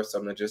 like the rest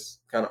of them that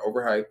just kind of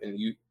overhyped, and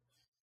you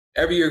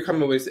every year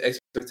coming with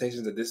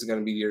expectations that this is going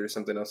to be the year or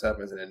something else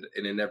happens, and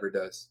it never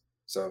does.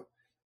 So.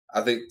 I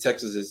think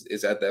Texas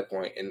is at that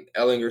point. And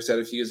Ehlinger said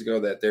a few years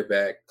ago that they're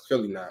back.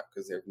 Clearly not,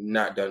 because they've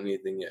not done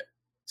anything yet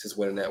since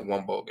winning that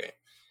one bowl game.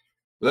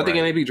 Was that the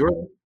game they beat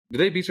Georgia? Did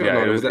they beat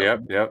Georgia? Yeah,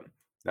 yep.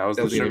 That was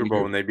the Sugar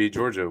Bowl when they beat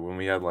Georgia, when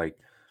we had like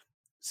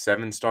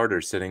 7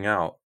 starters sitting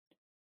out.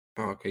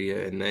 Oh, okay,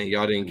 yeah. And then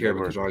y'all didn't care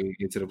because y'all didn't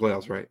get to the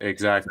playoffs, right?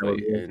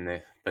 Exactly.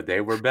 But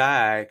they were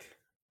back.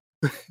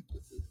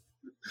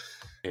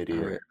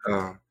 Idiot.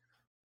 Right.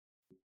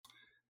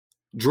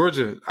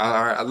 Georgia,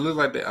 I look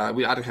like I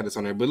didn't have this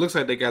on there, but it looks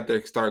like they got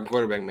their starting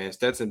quarterback, man.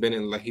 Stetson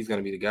Bennett, like he's going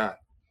to be the guy.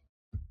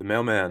 The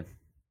mailman.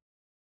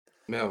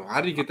 Mel, how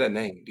did you get that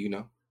name? Do you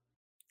know?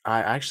 I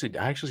actually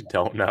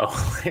don't know.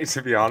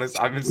 To be honest,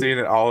 I've been seeing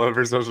it all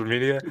over social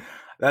media.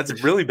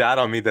 That's really bad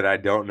on me that I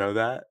don't know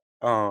that.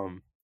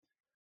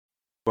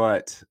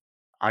 But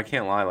I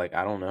can't lie. Like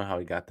I don't know how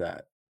he got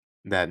that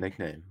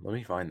nickname. Let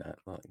me find that.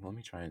 Let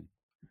me try and.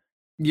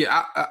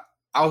 Yeah,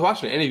 I was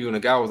watching an interview and the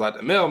guy was like,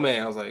 the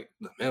mailman. I was like,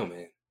 the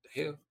mailman?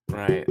 The hell?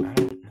 Right. I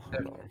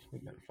don't know. We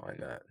gotta find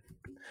that.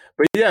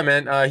 But yeah,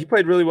 man, he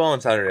played really well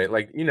on Saturday.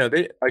 Like,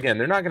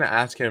 they're not gonna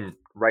ask him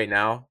right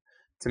now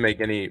to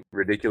make any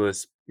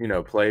ridiculous,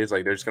 plays.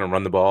 Like they're just gonna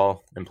run the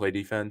ball and play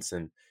defense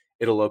and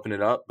it'll open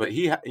it up. But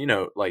he,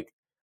 like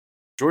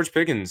George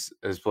Pickens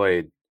has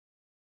played,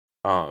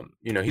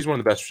 he's one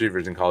of the best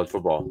receivers in college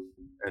football.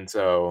 And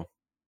so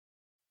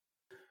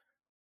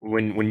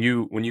when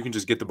you can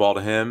just get the ball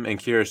to him, and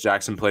Kyrus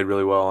Jackson played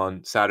really well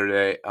on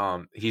Saturday.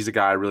 He's a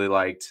guy I really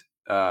liked,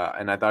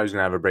 and I thought he was going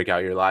to have a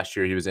breakout year. Last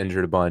year he was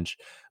injured a bunch,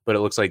 but it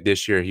looks like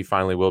this year he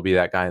finally will be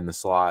that guy in the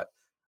slot.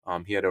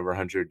 He had over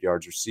 100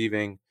 yards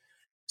receiving.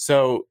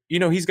 So,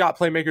 he's got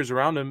playmakers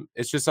around him.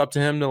 It's just up to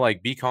him to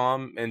like be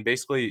calm and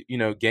basically,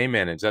 game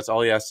manage. That's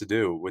all he has to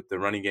do with the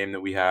running game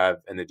that we have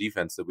and the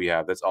defense that we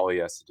have. That's all he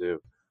has to do.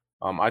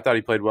 I thought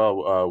he played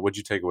well. What'd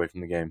you take away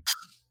from the game?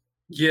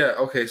 Yeah.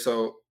 Okay.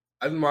 So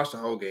I didn't watch the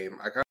whole game.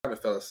 I kind of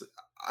fell asleep.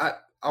 I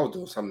was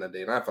doing something that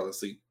day and I fell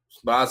asleep.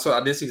 But I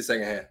did see the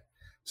second half.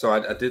 So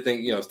I did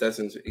think,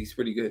 Stetson's he's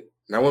pretty good.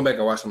 And I went back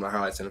and watched some of the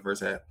highlights in the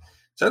first half.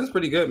 Stetson's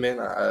pretty good, man.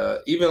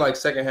 Even like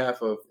second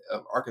half of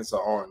Arkansas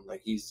on,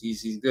 like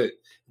he's good.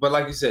 But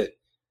like you said,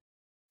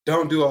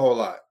 don't do a whole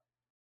lot.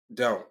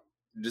 Don't.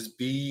 Just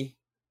be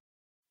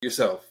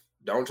yourself.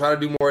 Don't try to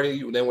do more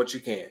than what you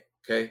can.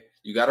 Okay.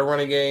 You got to run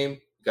a game.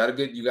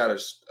 You got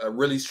a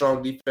really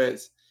strong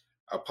defense,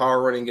 a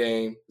power running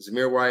game.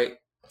 Zamir White,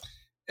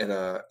 and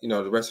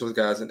the rest of those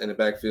guys in the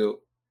backfield.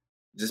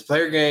 Just play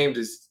your game.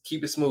 Just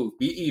keep it smooth.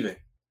 Be even.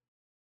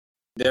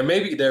 There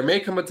may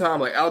come a time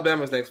like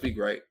Alabama's next week,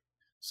 right?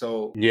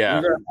 So yeah,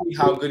 we're gonna see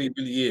how good he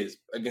really is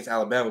against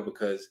Alabama,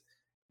 because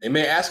they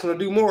may ask him to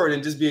do more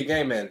than just be a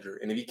game manager.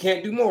 And if he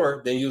can't do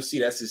more, then you'll see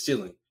that's his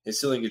ceiling.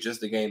 His ceiling is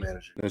just a game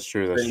manager. That's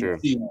true. That's true.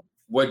 See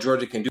what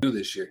Georgia can do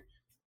this year.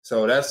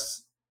 So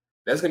that's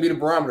gonna be the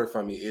barometer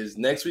for me. Is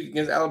next week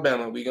against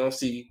Alabama, we're gonna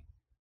see,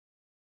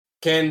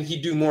 can he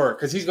do more?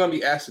 Because he's gonna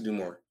be asked to do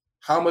more.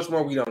 How much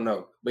more, we don't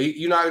know. But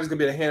you're not just gonna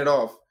be able to hand it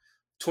off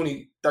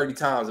 20, 30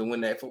 times and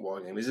win that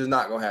football game. It's just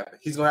not gonna happen.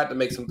 He's gonna have to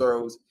make some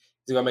throws.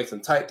 He's gonna make some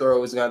tight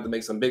throws. He's gonna have to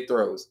make some big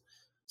throws.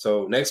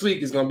 So next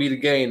week is going to be the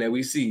game that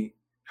we see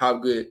how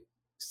good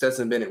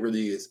Stetson Bennett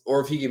really is,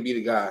 or if he can be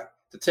the guy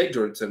to take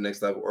Georgia to the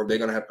next level, or if they're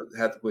going to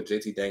have to put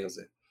JT Daniels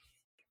in.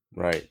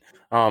 Right.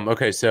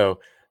 Okay, so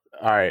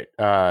all right.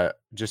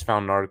 Just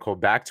found an article.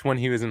 Back to when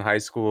he was in high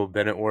school,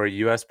 Bennett wore a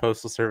U.S.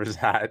 Postal Service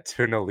hat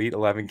to an Elite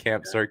 11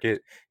 camp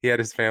circuit. He had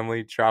his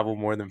family travel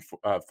more than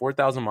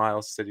 4,000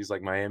 miles to cities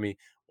like Miami,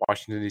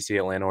 Washington, D.C.,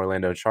 Atlanta,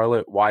 Orlando, and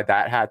Charlotte. Why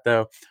that hat,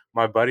 though?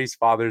 My buddy's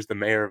father's the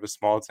mayor of a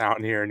small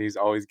town here, and he's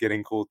always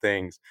getting cool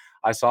things.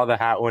 I saw the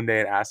hat one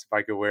day and asked if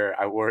I could wear it.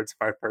 I wore it to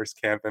my first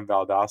camp in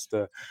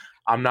Valdosta.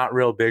 I'm not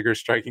real big or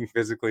striking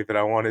physically, but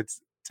I wanted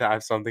to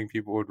have something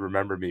people would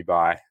remember me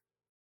by.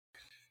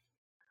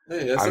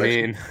 Hey,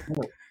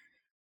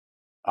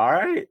 all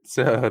right.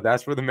 So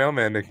that's where the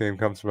mailman nickname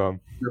comes from.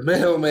 The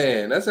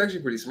mailman. That's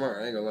actually pretty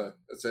smart. I ain't gonna lie.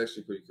 That's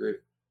actually pretty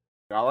creative.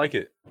 I like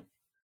it.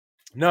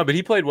 No, but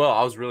he played well.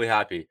 I was really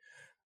happy.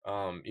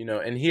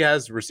 And he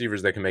has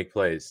receivers that can make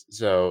plays.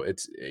 So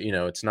it's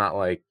not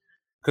like,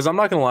 because I'm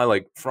not gonna lie,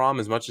 like Fromm,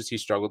 as much as he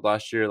struggled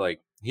last year,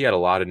 like he had a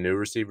lot of new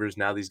receivers.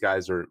 Now these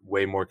guys are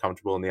way more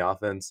comfortable in the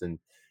offense, and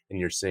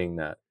you're seeing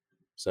that.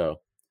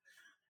 So,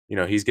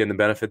 he's getting the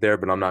benefit there,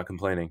 but I'm not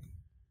complaining.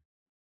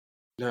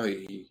 No,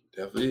 he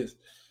definitely is.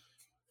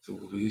 So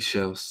we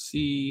shall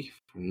see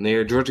from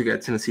there. Georgia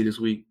got Tennessee this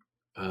week.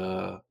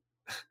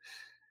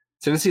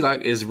 Tennessee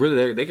is really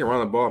there. They can run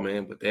the ball,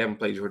 man, but they haven't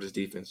played Georgia's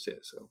defense yet.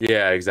 So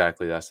yeah,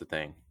 exactly. That's the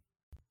thing.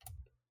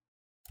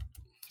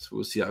 So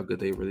we'll see how good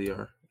they really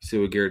are. See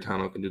what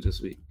Garantano can do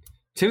this week.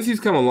 Tennessee's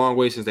come a long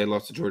way since they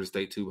lost to Georgia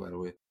State too, by the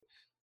way.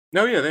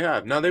 No, yeah, they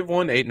have. No, they've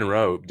won 8 in a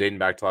row dating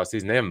back to last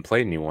season. They haven't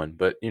played anyone,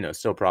 but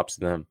still props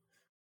to them.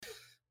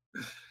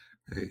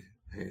 Hey,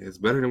 it's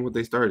better than what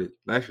they started.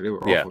 Last year they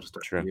were awful to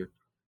start the year.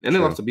 And they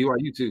lost to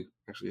BYU too,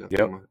 actually.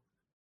 Yep.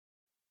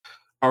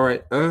 All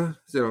right.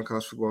 Is it on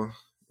college football?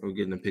 We'll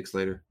get into picks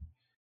later.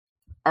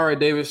 All right,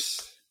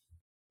 Davis.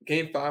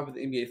 Game 5 of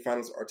the NBA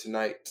Finals are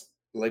tonight.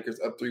 Lakers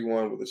up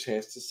 3-1 with a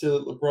chance to seal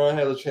it. LeBron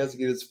has a chance to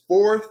get his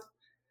 4th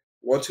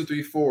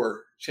 1-2-3-4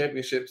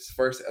 championships,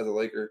 first as a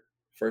Laker,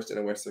 first in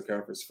the Western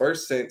Conference,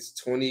 first since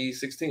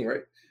 2016,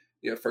 right?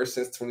 Yeah, first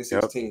since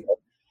 2016. Yep.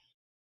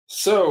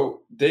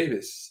 So,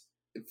 Davis,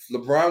 if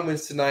LeBron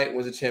wins tonight,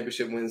 wins the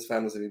championship, wins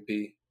Finals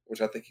MVP,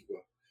 which I think he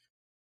will.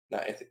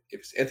 Not Anthony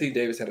Davis. Anthony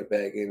Davis had a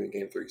bad game in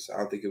Game 3, so I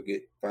don't think he'll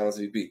get Finals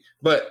MVP.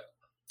 But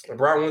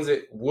LeBron wins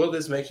it. Will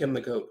this make him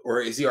the GOAT,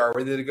 or is he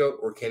already the GOAT,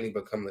 or can he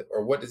become the?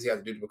 Or what does he have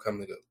to do to become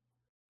the GOAT?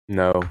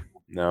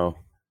 No.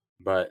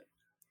 But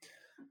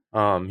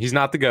he's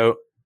not the GOAT.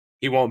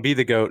 He won't be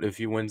the GOAT if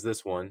he wins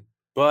this one.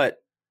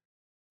 But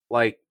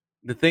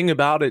the thing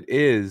about it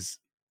is,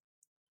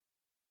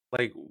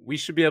 we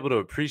should be able to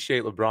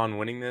appreciate LeBron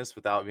winning this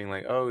without being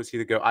like, oh, is he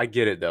the GOAT? I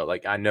get it, though.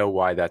 I know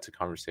why that's a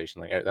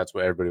conversation. That's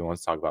what everybody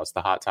wants to talk about. It's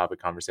the hot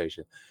topic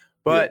conversation.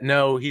 But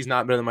no, he's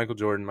not better than Michael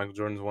Jordan. Michael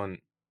Jordan's won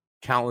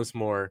countless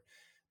more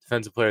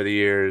Defensive Player of the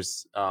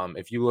Years.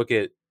 If you look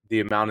at the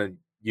amount of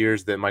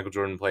years that Michael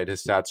Jordan played,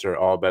 his stats are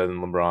all better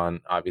than LeBron.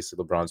 Obviously,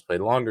 LeBron's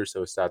played longer,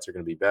 so his stats are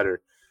going to be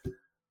better.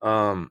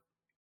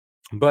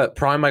 But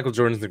prime Michael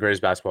Jordan's the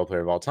greatest basketball player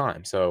of all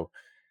time. So,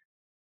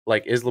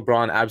 is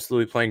LeBron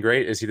absolutely playing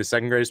great? Is he the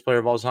second greatest player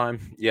of all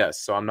time?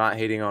 Yes. So I'm not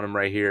hating on him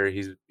right here.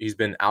 He's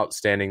been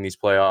outstanding these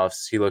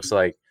playoffs. He looks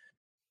like,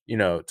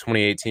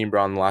 2018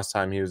 Bron the last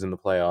time he was in the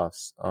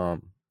playoffs.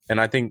 And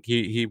I think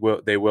they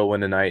will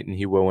win tonight, and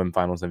he will win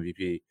Finals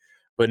MVP.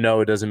 But no,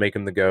 it doesn't make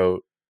him the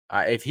GOAT.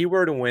 If he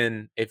were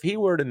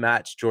to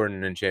match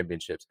Jordan in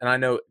championships, and I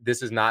know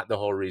this is not the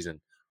whole reason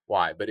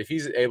why, but if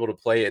he's able to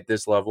play at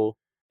this level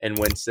and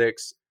win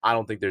 6, I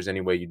don't think there's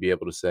any way you'd be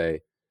able to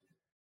say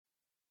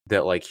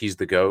that he's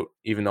the GOAT,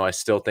 even though I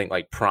still think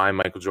prime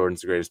Michael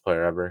Jordan's the greatest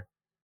player ever.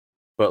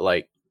 But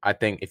I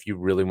think if you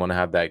really want to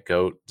have that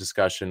GOAT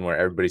discussion where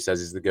everybody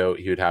says he's the GOAT,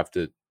 he would have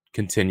to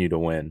continue to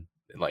win.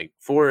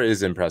 4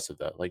 is impressive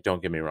though.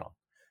 Don't get me wrong.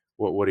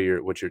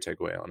 What's your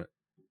takeaway on it?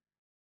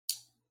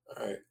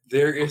 All right.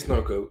 There is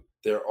no GOAT.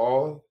 They're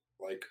all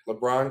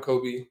LeBron,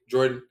 Kobe,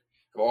 Jordan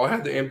have all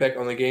had their impact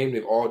on the game.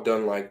 They've all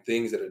done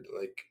things that are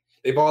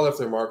they've all left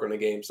their mark on the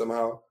game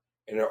somehow,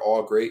 and they're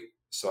all great.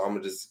 So I'm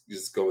gonna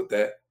just go with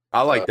that.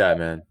 I like that,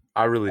 man.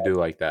 I really do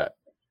like that.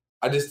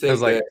 I just think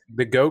that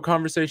the GOAT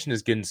conversation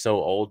is getting so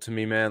old to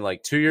me, man.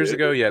 2 years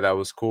ago, yeah, that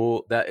was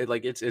cool. That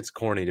it's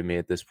corny to me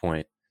at this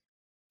point.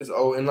 It's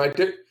old, and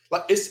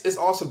it's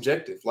all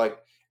subjective.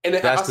 And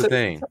that's the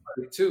thing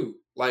too.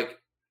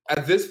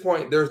 At this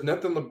point, there's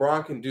nothing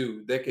LeBron can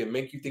do that can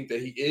make you think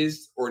that he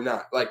is or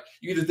not.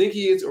 You either think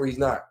he is or he's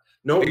not.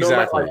 No,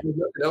 exactly. There's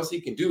nothing else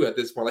he can do at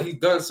this point. He's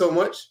done so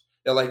much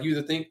that you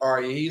either think, all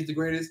right, he's the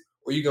greatest,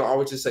 or you can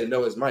always just say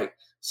no, it's Mike.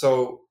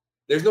 So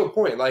there's no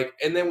point.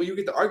 And then when you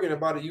get to arguing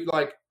about it,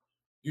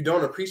 you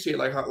don't appreciate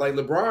how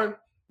LeBron.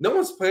 No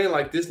one's playing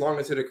this long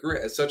into their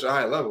career at such a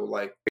high level.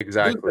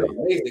 Exactly, he's been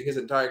amazing his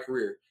entire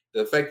career.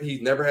 The fact that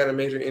he's never had a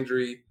major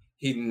injury,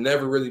 he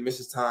never really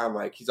misses time.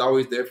 He's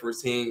always there for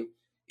his team.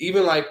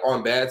 Even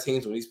on bad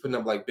teams when he's putting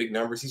up big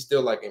numbers, he's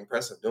still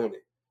impressive doing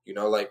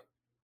it.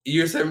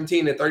 Year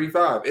 17 at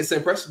 35, it's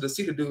impressive to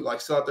see the dude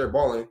still out there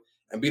balling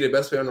and be the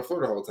best player on the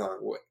floor the whole time.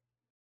 What?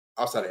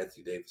 Outside of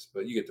Anthony Davis,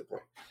 but you get the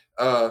point.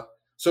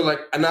 So like,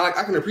 and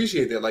I can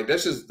appreciate that. Like,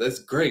 that's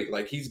great.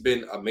 Like, he's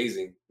been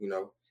amazing, you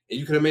know. And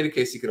you could have made a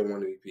case he could have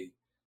won MVP,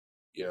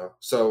 you know.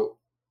 So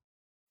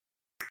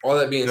all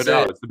that being no said,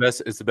 doubt,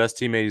 it's the best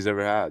teammate he's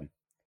ever had.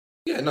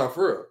 Yeah, no,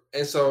 for real.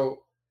 And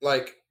so,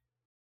 like,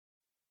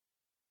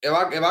 if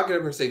I get up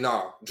and say,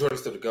 nah,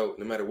 Jordan's still the GOAT,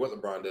 no matter what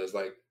LeBron does,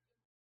 like,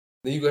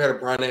 then you go ahead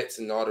to Bronettes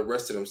and all the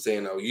rest of them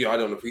saying, oh, I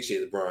don't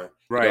appreciate LeBron.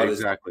 Right,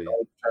 exactly.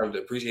 Trying to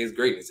appreciate his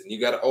greatness. And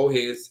you got old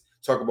heads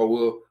talk about,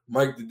 well,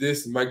 Mike did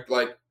this, Mike,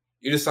 like,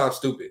 you just sound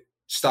stupid.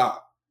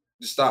 Stop.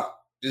 Just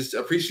stop. Just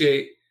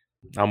appreciate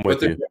what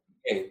they're doing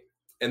in the game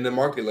and the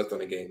market left on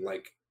the game.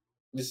 Like,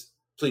 just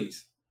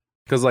please.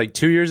 Because like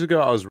 2 years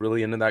ago, I was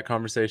really into that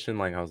conversation.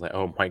 Like, I was like,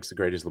 oh, Mike's the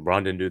greatest.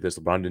 LeBron didn't do this.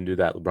 LeBron didn't do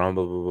that. LeBron,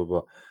 blah, blah, blah,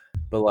 blah.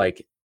 But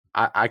like,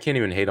 I can't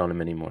even hate on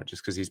him anymore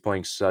just because he's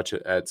playing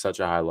at such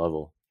a high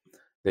level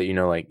that, you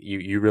know, like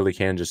you really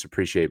can just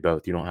appreciate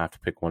both. You don't have to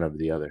pick one over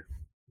the other.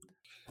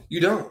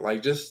 You don't.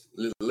 Like, just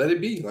let it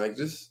be. Like,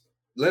 just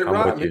let it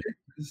ride, man.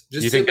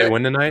 Just you think they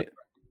win tonight?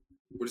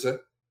 What you say?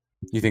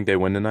 You think they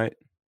win tonight?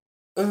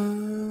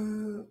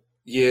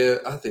 Yeah,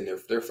 I think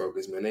they're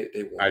focused, man.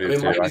 They won. I do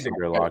too. I think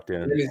they're locked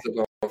in. They need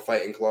to go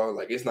fight and claw.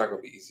 Like, it's not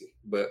going to be easy,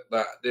 but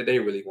they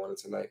really want it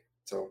tonight.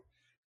 So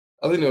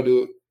I think they'll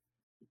do it.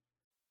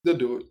 They'll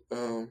do it.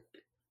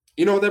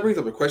 You know, that brings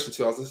up a question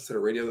too. I was listening to the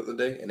radio the other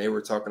day, and they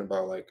were talking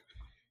about like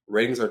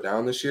ratings are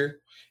down this year,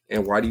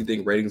 and why do you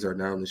think ratings are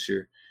down this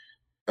year?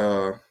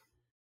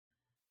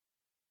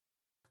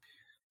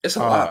 It's a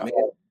lot, man.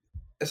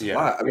 It's a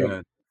lot. I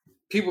mean,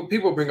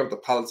 people bring up the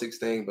politics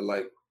thing, but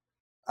like,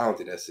 I don't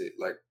think that's it.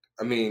 Like,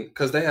 I mean,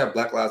 because they have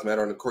Black Lives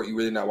Matter on the court, you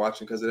really not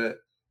watching because of that?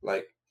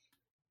 Like,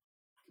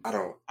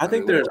 I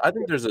think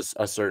there's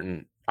a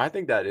certain. I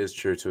think that is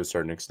true to a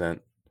certain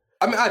extent.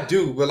 I mean, I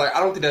do, but like, I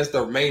don't think that's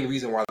the main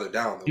reason why they're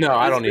down. Though. No, like,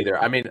 I don't either.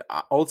 I mean,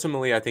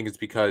 ultimately, I think it's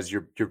because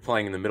you're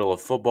playing in the middle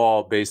of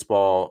football,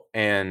 baseball,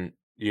 and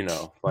you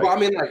know, like. Well, I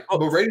mean, like,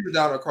 but ratings are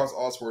down across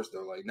all sports,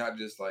 though. Like, not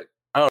just like.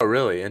 Oh,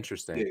 really?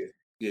 Interesting.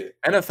 Yeah.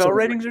 NFL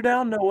ratings are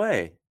down? No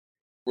way.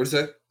 What's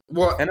that?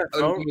 Well,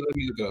 NFL? let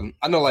me look at them.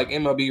 I know, like,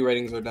 MLB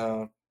ratings are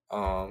down.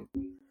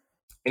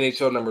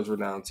 NHL numbers were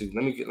down too.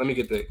 Let me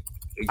get the.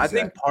 Exact. I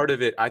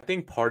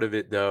think part of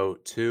it though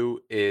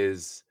too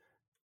is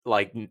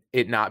like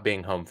it not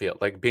being home field,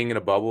 like being in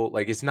a bubble.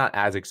 Like it's not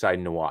as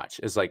exciting to watch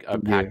as like a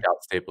packed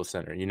out Staples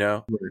Center, you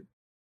know. Right.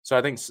 So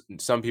I think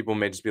some people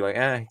may just be like,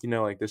 you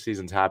know, like this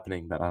season's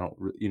happening, but I don't,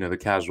 you know, the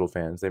casual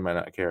fans, they might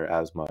not care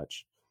as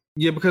much.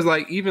 Yeah, because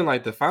like even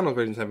like the finals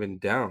ratings have been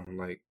down,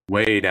 like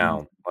way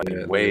down,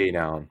 way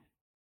down.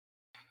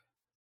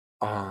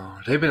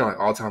 They've been like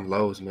all time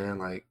lows, man.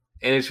 Like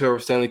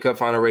NHL Stanley Cup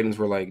final ratings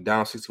were like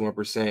down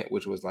 61%,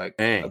 which was like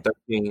a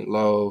 13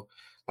 low.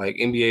 Like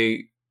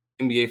NBA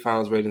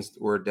finals ratings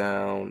were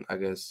down, I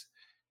guess,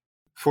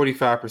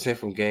 45%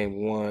 from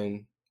game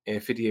 1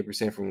 and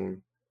 58%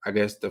 from, I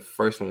guess, the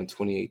first one in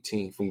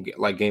 2018, from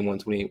like game 1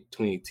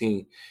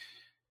 2018.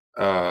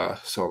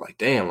 So like,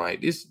 damn,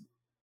 like this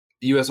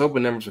US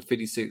Open numbers were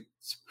 56%.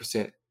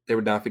 They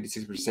were down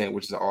 56%,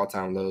 which is an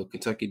all-time low.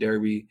 Kentucky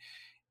Derby,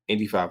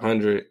 Indy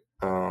 500.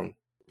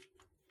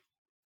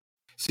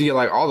 So yeah,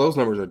 like all those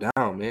numbers are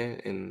down, man.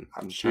 And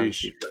I'm trying to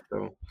keep that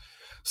though.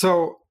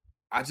 So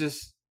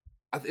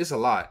it's a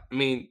lot. I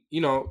mean, you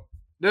know,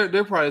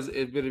 there probably is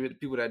a bit of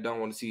people that don't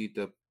want to see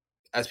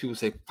as people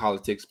say,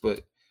 politics,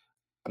 but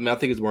I mean, I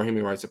think it's more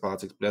human rights than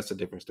politics, but that's a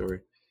different story.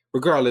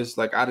 Regardless,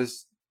 like I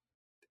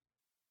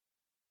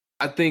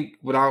think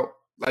without,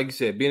 like you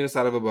said, being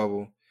inside of a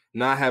bubble,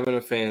 not having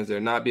the fans there,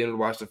 not being able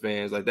to watch the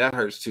fans, like that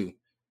hurts too.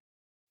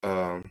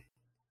 That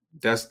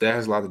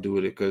has a lot to do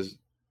with it because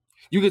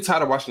you get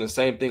tired of watching the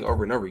same thing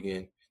over and over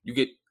again.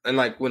 And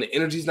like when the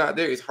energy's not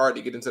there, it's hard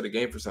to get into the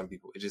game for some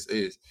people. It just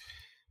is.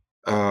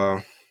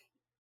 I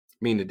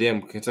mean, the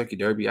damn Kentucky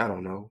Derby, I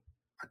don't know.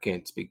 I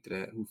can't speak to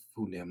that.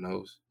 Who damn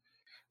knows?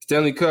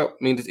 Stanley Cup,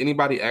 I mean, does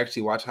anybody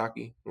actually watch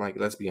hockey? Like,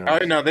 let's be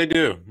honest. Oh, no, they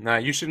do. Nah,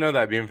 you should know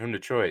that being from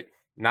Detroit.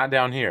 Not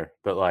down here,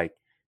 but like.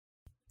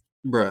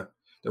 Bruh,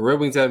 the Red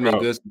Wings haven't been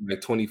good since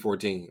like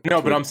 2014.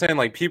 No, but I'm saying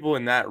like people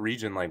in that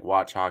region like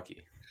watch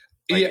hockey.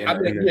 Like,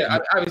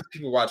 obviously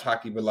people watch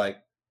hockey, but like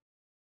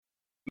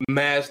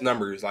mass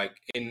numbers, like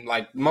in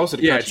like most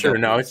of the country. Yeah, sure.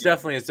 No, it's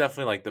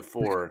definitely like the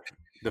four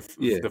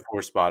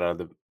spot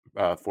out of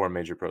the 4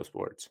 major pro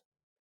sports.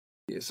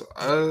 Yeah,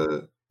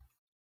 so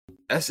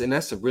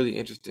that's a really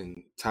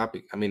interesting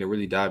topic. I mean, to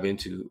really dive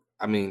into.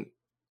 I mean,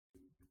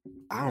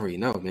 I don't really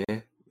know,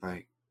 man.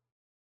 Like,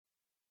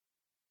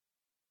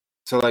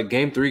 so like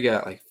game 3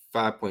 got like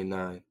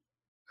 5.9.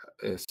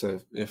 So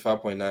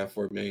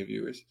 5.94 million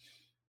viewers.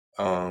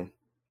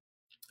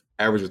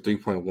 Average of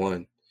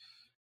 3.1.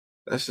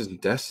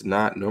 That's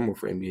not normal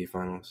for NBA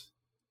finals.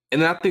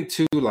 And then I think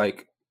too,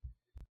 like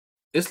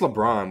it's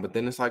LeBron, but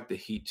then it's like the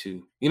Heat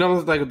too. You know,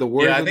 it's like the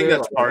Warriors. Yeah, I think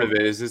that's like, part of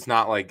it. Is it's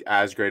not like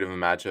as great of a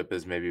matchup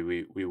as maybe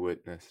we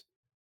witnessed.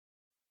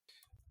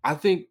 I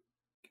think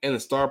in the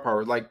star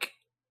power, like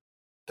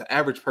the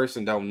average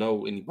person don't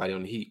know anybody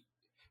on the Heat.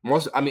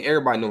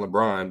 everybody know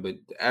LeBron, but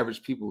the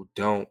average people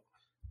don't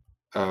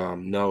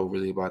know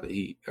really about the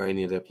Heat or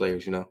any of their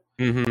players, you know.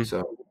 Mm-hmm.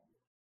 So,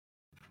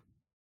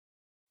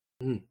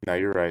 No,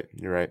 you're right.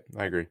 You're right.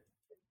 I agree.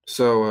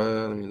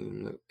 So,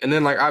 and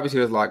then like obviously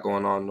there's a lot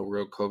going on in the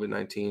world,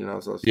 COVID-19 and all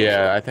that stuff.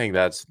 Yeah, I think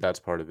that's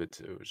part of it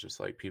too. It's just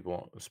like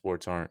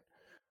sports aren't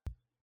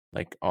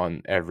like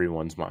on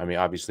everyone's mind. I mean,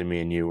 obviously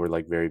me and you were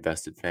like very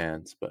vested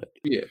fans, but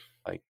yeah,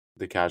 like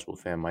the casual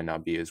fan might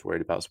not be as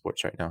worried about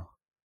sports right now.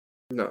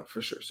 No,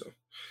 for sure. So,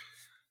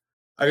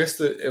 I guess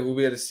we'll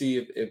be able to see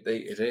if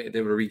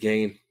they would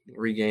regain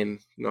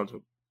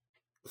the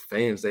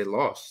fans they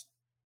lost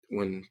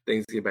when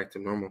things get back to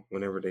normal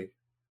whenever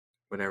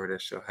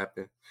that shall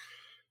happen.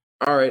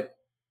 All right,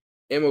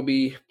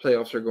 MLB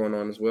playoffs are going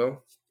on as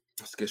well.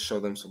 Let's show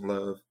them some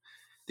love.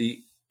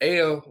 The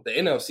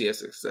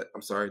NLCS.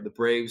 I'm sorry, the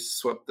Braves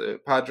swept the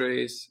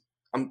Padres.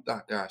 I'm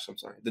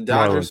sorry. The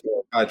Dodgers swept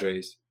the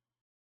Padres.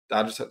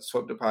 Dodgers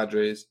swept the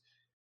Padres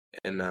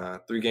in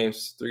three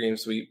games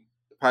sweep.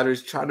 The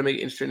Padres tried to make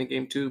it interesting in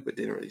game 2, but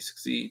didn't really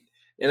succeed.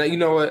 And you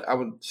know what? I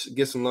would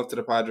give some love to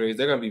the Padres.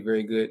 They're going to be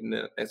very good in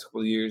the next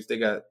couple of years. They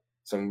got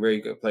some very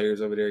good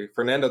players over there.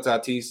 Fernando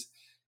Tatis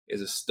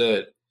is a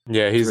stud.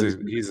 Yeah, he's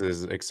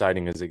as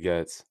exciting as it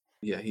gets.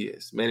 Yeah, he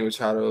is. Manny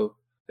Machado.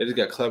 They just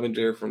got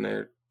Clevenger from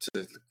there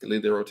to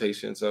lead their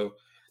rotation. So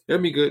they'll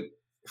be good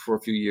for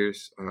a few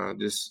years.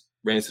 Just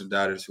ran into the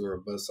Dodgers, who are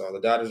a buzzsaw.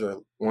 The Dodgers are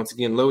once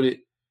again loaded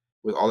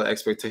with all the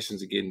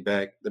expectations of getting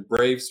back. The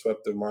Braves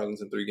swept the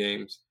Marlins in 3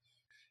 games.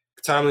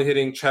 Timely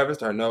hitting. Travis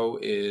d'Arnaud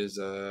is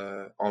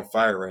on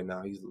fire right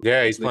now.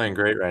 He's playing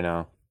great right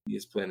now.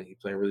 He's playing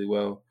really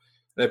well.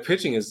 Their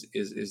pitching is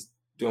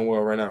doing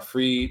well right now.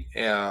 Fried,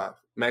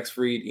 Max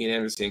Fried, Ian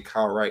Anderson,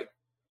 Kyle Wright.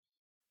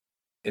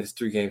 It's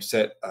 3-game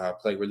set,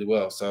 play really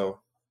well. So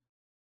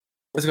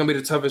it's going to be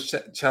the toughest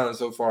challenge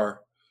so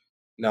far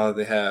now that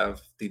they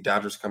have the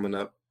Dodgers coming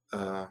up.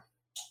 I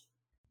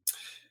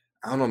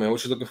don't know, man.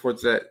 What you looking forward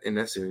to that in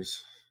that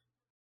series?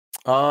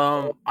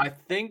 I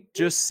think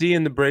just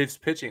seeing the Braves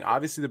pitching.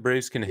 Obviously, the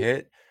Braves can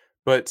hit,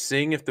 but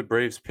seeing if the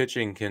Braves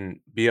pitching can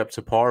be up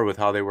to par with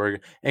how they were.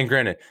 And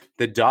granted,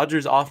 the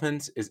Dodgers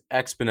offense is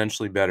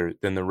exponentially better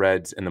than the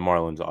Reds and the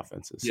Marlins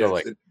offenses.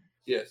 So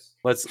yes.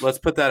 Let's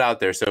put that out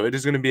there. So it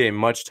is going to be a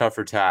much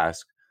tougher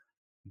task.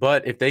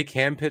 But if they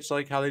can pitch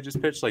like how they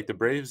just pitched, like the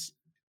Braves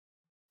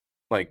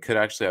like could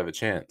actually have a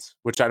chance,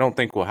 which I don't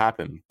think will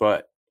happen.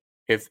 But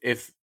if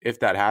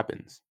that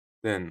happens,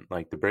 then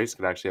like the Braves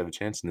could actually have a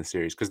chance in the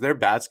series because their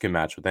bats can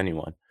match with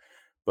anyone.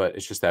 But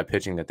it's just that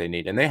pitching that they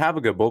need. And they have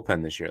a good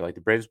bullpen this year. Like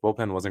the Braves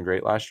bullpen wasn't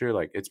great last year.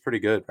 Like it's pretty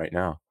good right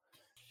now.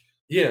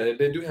 Yeah,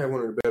 they do have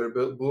one of the better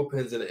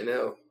bullpens in the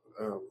NL.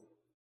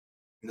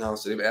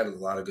 So they've added a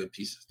lot of good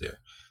pieces there.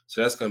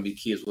 So that's going to be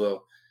key as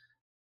well.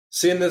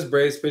 Seeing this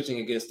Braves pitching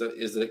against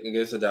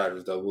the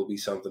Dodgers though will be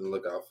something to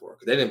look out for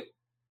because they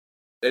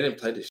didn't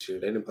play this year.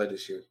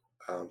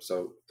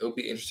 So it'll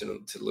be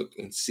interesting to look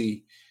and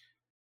see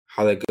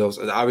how that goes.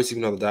 And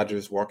obviously, the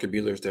Dodgers. Walker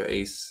Buehler is their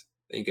ace.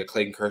 Then you got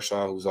Clayton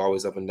Kershaw, who's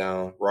always up and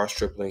down. Ross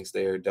Stripling's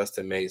there.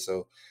 Dustin May.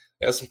 So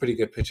they have some pretty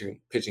good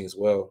pitching as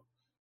well.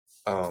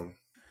 But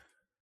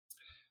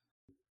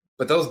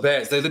those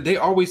bats, they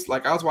always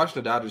like. I was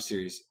watching the Dodgers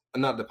series,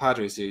 not the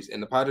Padres series,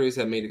 and the Padres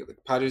had made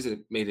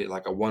it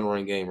like a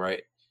 1-run game,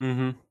 right?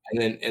 Mm-hmm.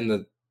 And then in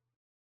the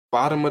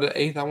bottom of the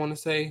 8th, I want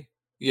to say,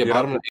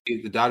 bottom of the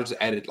 8th, the Dodgers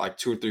added like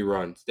 2 or 3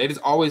 runs. They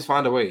just always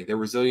find a way. They're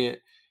resilient.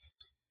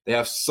 They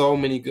have so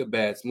many good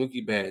bats: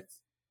 Mookie Betts,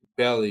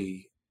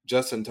 Belly,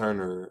 Justin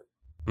Turner,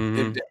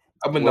 mm-hmm.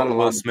 Up and down the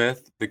line. Will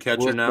Smith, the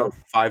catcher now,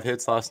 5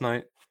 hits last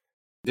night.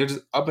 They're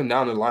just up and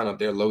down the lineup.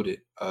 They're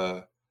loaded.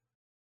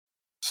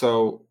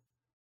 So.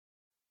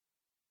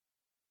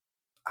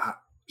 I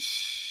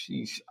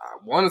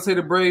want to say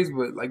the Braves,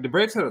 but like the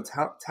Braves have a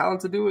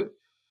talent to do it.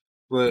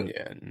 But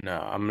yeah, no,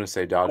 I'm gonna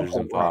say Dodgers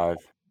in 5.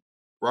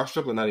 Ross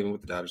Stripling not even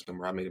with the Dodgers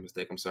number. I made a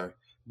mistake. I'm sorry,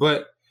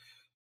 but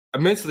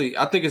mentally,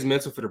 I think it's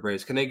mental for the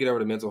Braves. Can they get over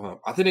the mental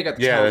hump? I think they got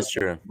the talent. That's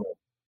true.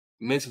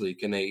 Mentally,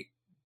 can they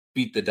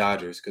beat the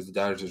Dodgers? Because the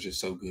Dodgers are just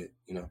so good,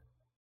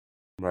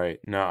 Right.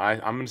 No,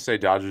 I'm gonna say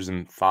Dodgers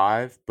in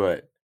 5,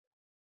 but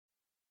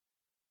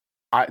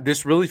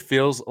this really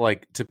feels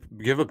like, to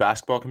give a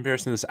basketball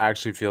comparison, this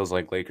actually feels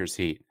like Lakers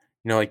Heat.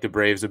 Like the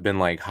Braves have been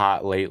like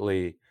hot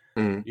lately.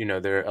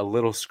 Mm-hmm. They're a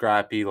little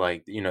scrappy,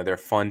 like, they're a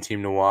fun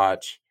team to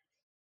watch.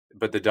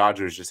 But the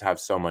Dodgers just have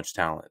so much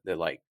talent that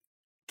like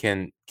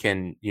can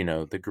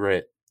the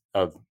grit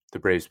of the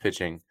Braves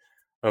pitching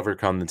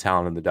overcome the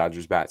talent of the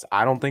Dodgers bats?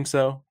 I don't think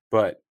so,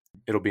 but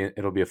it'll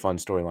be a fun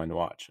storyline to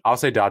watch. I'll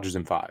say Dodgers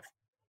in 5.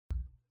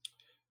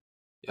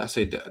 Yeah, I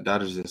say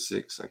Dodgers in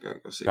 6. I gotta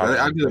go see.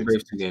 I'll give the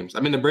Braves 2 games. I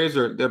mean, the Braves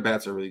their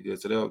bats are really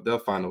good, so they'll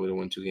find a way to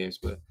win 2 games.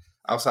 But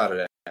outside of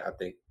that, I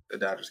think the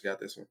Dodgers got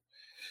this one.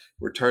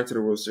 Return to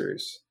the World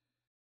Series,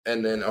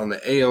 and then on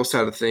the AL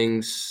side of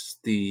things,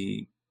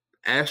 the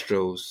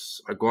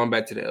Astros are going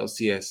back to the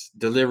LCS,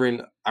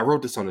 delivering. I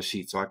wrote this on the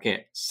sheet, so I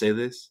can't say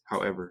this.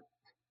 However,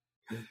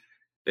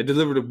 they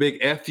delivered a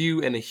big FU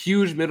and a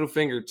huge middle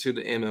finger to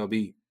the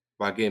MLB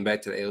by getting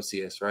back to the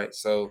ALCS, right?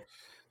 So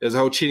there's a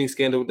whole cheating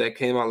scandal that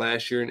came out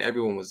last year, and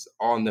everyone was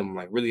on them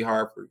like really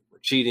hard for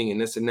cheating and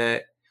this and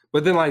that.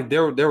 But then like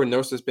there were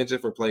no suspension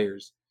for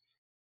players.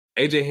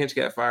 AJ Hinch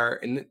got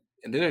fired, and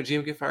then their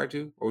GM get fired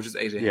too, or was just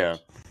AJ Hinch? Yeah.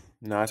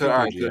 No, I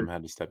think the GM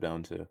had to step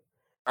down too.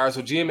 All right,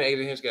 so GM and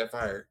AJ Hinch got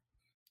fired,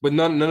 but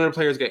none of the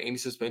players got any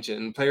suspension,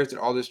 and the players did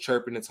all this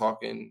chirping and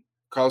talking.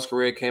 Carlos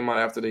Correa came out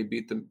after they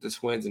beat the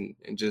Twins and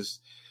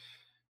just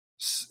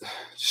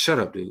shut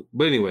up, dude.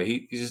 But anyway,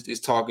 he just is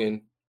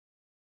talking.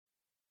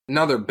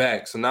 Now they're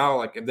back, so now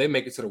like if they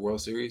make it to the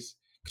World Series,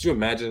 could you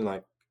imagine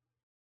like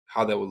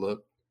how that would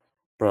look?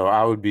 Bro,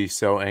 I would be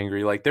so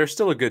angry. Like, they're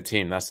still a good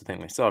team. That's the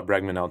thing. They still have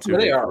Bregman,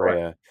 Altuve,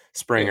 Correa, right.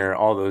 Springer,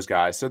 all those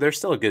guys. So they're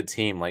still a good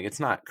team. Like, it's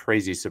not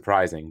crazy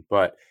surprising,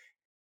 but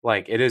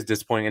like it is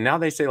disappointing. And now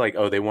they say like,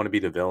 oh, they want to be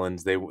the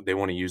villains. They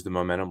want to use the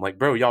momentum. Like,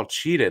 bro, y'all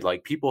cheated.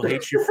 Like, people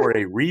hate you for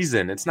a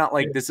reason. It's not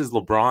like this is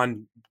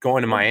LeBron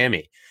going to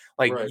Miami.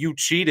 Like, you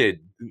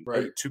cheated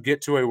to get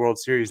to a World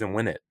Series and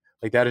win it.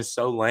 Like, that is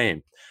so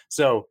lame.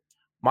 So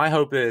my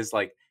hope is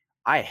like,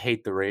 I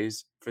hate the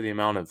Rays for the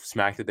amount of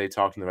smack that they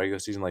talked in the regular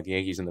season. Like the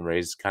Yankees and the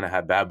Rays kind of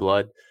had bad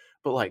blood,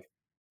 but like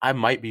I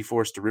might be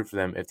forced to root for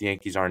them if the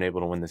Yankees aren't able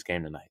to win this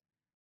game tonight.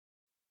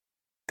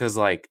 Because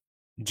like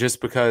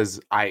just because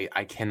I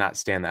cannot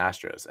stand the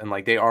Astros, and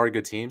like they are a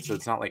good team, so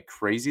it's not like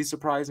crazy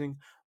surprising.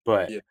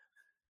 But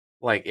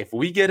like if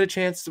we get a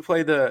chance to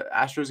play the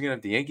Astros again,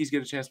 if the Yankees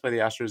get a chance to play the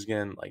Astros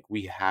again, like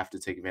we have to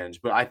take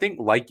advantage. But I think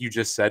like you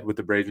just said with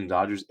the Braves and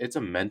Dodgers, it's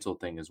a mental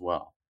thing as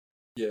well.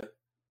 Yeah.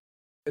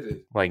 It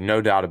is. Like,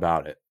 no doubt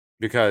about it.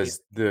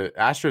 Because the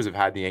Astros have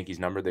had the Yankees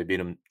number. They beat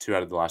them 2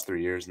 out of the last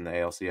 3 years in the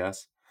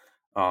ALCS.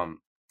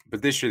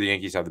 But this year, the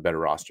Yankees have the better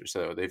roster,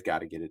 so they've got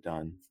to get it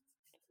done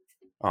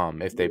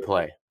if they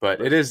play.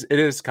 But it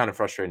is kind of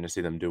frustrating to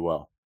see them do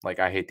well. Like,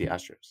 I hate the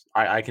Astros.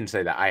 I can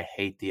say that. I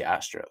hate the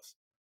Astros.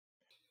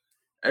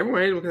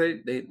 Everyone hates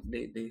them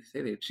because they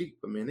say they're cheap,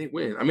 but, man, they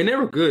win. I mean, they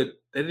were good.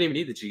 They didn't even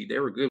need to cheat. They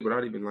were good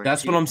without even, like,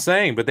 That's cheating. What I'm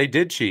saying, but they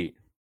did cheat.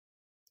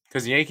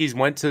 Because the Yankees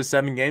went to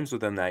 7 games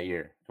with them that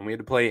year, and we had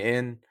to play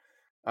in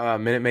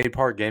Minute Maid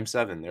Park, Game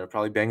 7. They were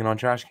probably banging on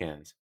trash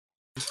cans.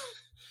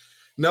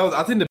 No,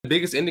 I think the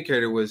biggest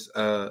indicator was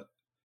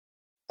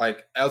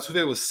like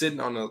Altuve was sitting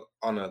on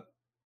a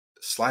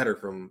slider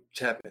from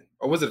Chapman,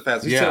 or was it a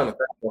fastball? He sitting on a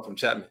fastball from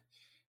Chapman,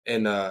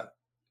 and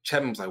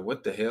Chapman was like,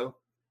 "What the hell?"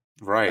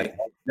 Right. Like,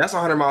 that's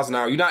 100 miles an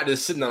hour. You're not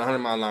just sitting on 100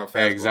 mile an hour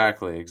fastball.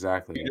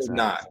 Exactly. You're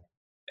not.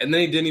 And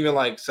then he didn't even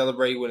like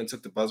celebrate when it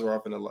took the buzzer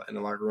off in the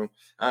locker room.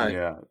 All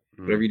right,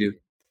 whatever you do.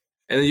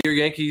 And then your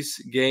Yankees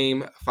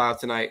game 5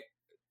 tonight,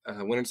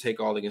 winner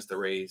take all against the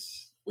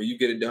Rays. Will you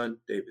get it done,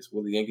 Davis?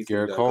 Will the Yankees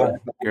get it done?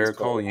 Garrett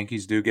Cole.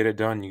 Yankees do get it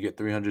done. You get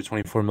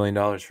 $324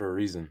 million for a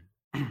reason,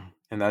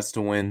 and that's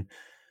to win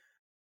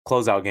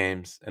closeout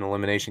games and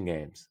elimination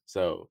games.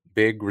 So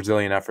big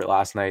resilient effort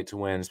last night to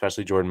win,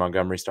 especially Jordan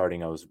Montgomery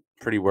starting. I was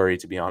pretty worried,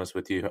 to be honest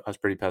with you. I was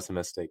pretty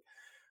pessimistic.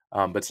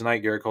 But tonight,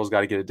 Garrett Cole's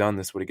got to get it done.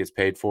 This is what he gets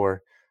paid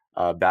for.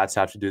 Bats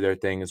have to do their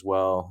thing as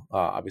well.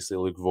 Obviously,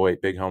 Luke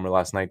Voit, big homer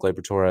last night.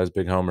 Gleyber Torres,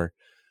 big homer.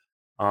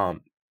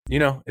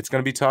 It's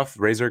going to be tough.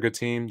 Rays are a good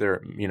team.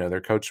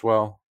 They're coached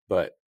well,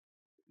 but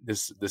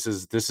this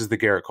is the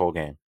Garrett Cole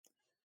game.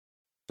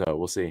 So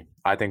we'll see.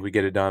 I think we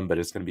get it done, but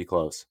it's going to be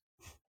close.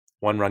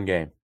 1-run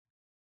game.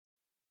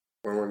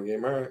 1-run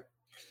game. All right.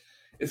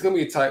 It's going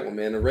to be a tight one,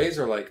 man. The Rays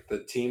are like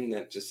the team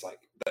that just like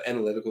the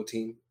analytical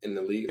team in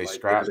the league. They like,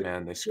 scrap,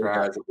 man. They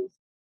scrap.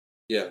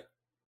 Yeah,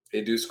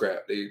 they do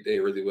scrap. They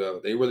really well.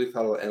 They really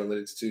follow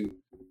analytics too.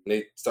 And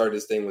they started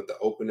this thing with the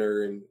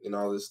opener and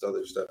all this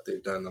other stuff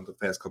they've done over the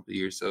past couple of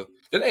years. So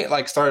they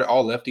like started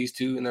all lefties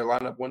too in their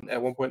lineup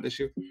at one point this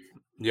year.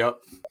 Yep.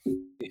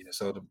 Yeah,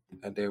 so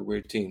they're a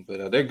weird team,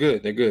 but they're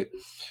good. They're good.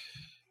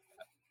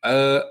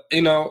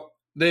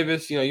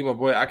 Davis, you my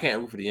boy. I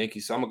can't root for the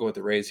Yankees, so I'm gonna go with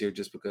the Rays here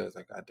just because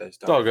I got that.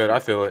 It's all good. I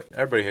feel it.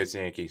 Everybody hates the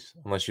Yankees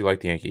unless you like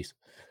the Yankees.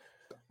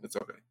 It's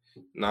okay.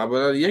 Nah,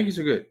 but the Yankees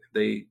are good.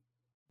 They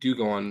do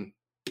go on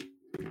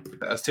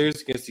a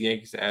series against the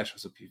Yankees and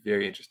Astros will be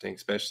very interesting,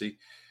 especially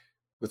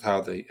with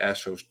how the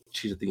Astros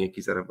cheated the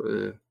Yankees out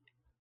of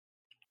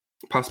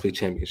possibly a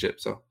championship.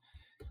 So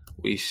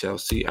we shall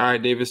see. All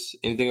right, Davis.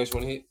 Anything else you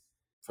want to hit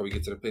before we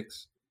get to the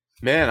picks?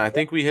 Man, I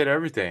think we hit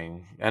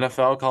everything.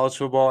 NFL, college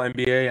football,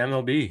 NBA,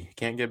 MLB.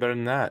 Can't get better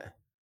than that.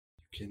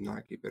 You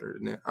cannot get better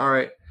than that. All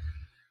right.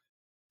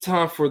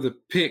 Time for the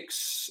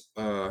picks.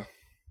 Oh,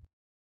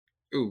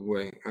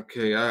 boy.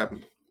 Okay,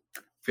 I'm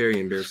very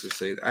embarrassed to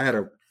say that. I had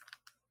a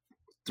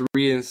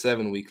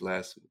 3-7 week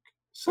last week.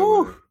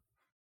 So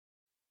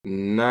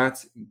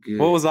not good.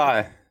 What was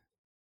I?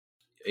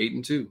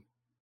 8-2.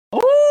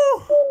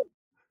 Oh,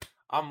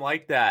 I'm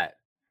like that.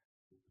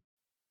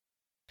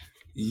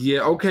 Yeah,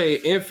 okay.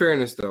 In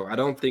fairness, though, I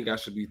don't think I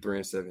should be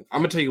 3-7.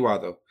 I'm gonna tell you why,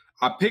 though.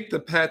 I picked the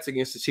Pats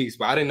against the Chiefs,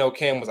 but I didn't know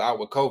Cam was out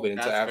with COVID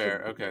until after.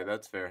 Fair. Okay,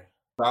 that's fair.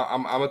 So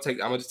I'm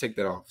gonna just take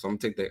that off. So I'm gonna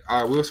take that.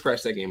 All right, we'll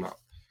scratch that game out.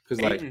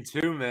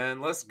 8-2,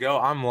 man. Let's go.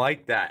 I'm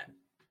like that.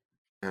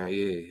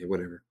 Yeah,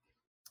 whatever.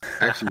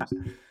 Actually,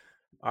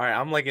 All right,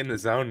 I'm like in the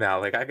zone now.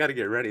 Like I got to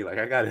get ready. Like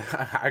I got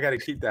to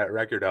keep that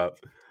record up.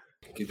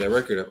 Keep that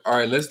record up. All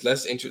right,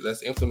 let's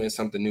implement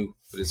something new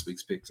for this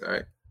week's picks. All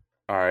right.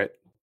 All right.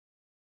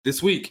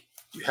 This week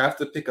you have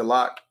to pick a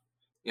lock.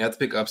 You have to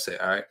pick upset.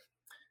 All right.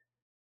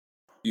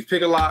 You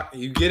pick a lock.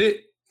 You get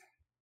it.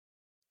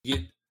 You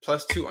get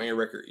 +2 on your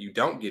record. You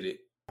don't get it.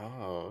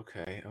 Oh,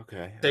 okay.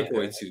 Take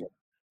away 2.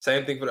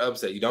 Same thing for the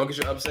upset. You don't get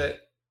your upset.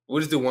 We'll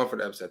just do 1 for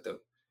the upset though.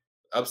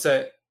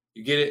 Upset.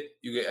 You get it.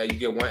 You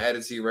get 1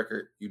 added to your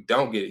record. You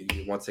don't get it. You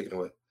get 1 taken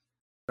away.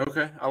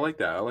 Okay, I like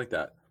that.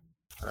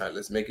 All right,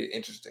 let's make it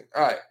interesting.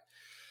 All right,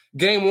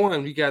 game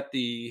 1, we got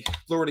the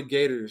Florida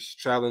Gators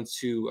traveling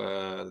to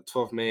the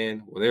 12th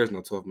man. Well, there's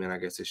no 12th man, I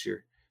guess, this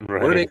year.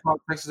 Right. What do they call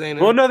Texas A&M?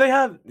 Well, no, they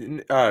have.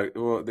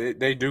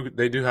 They do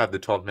have the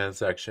 12th man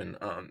section.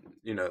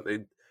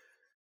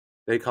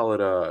 They call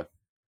it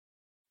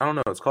I don't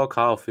know. It's called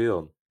Kyle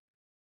Field.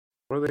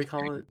 What do they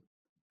call it?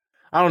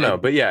 I don't know,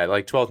 but yeah,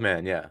 like 12th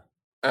man, yeah.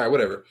 All right,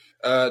 whatever.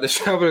 They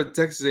travel to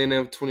Texas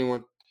A&M,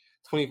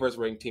 21st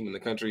ranked team in the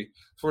country.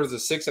 Florida's a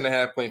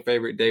 6.5-point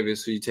favorite.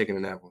 Davis, who are you taking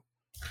in that one?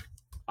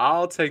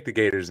 I'll take the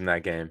Gators in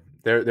that game.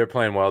 They're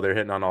playing well. They're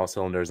hitting on all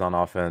cylinders on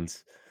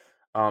offense.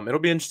 It'll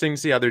be interesting to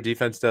see how their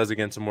defense does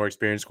against a more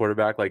experienced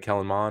quarterback like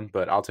Kellen Mond,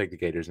 but I'll take the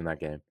Gators in that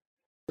game.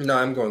 No,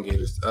 I'm going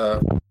Gators.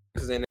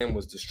 Texas A&M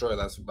was destroyed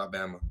last week by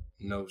Bama.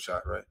 No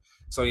shot, right?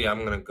 So, yeah, I'm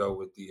going to go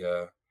with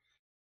the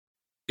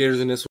Gators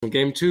in this one.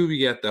 Game 2,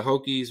 we got the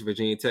Hokies,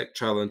 Virginia Tech,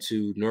 traveling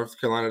to North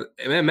Carolina.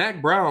 And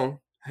Mac Brown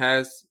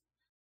has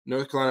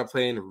North Carolina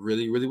playing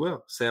really, really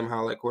well. Sam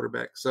Howell at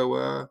quarterback.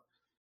 So,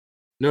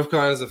 North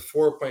Carolina's a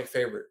 4-point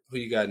favorite. Who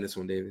you got in this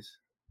one, Davis?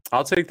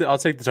 I'll take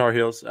the Tar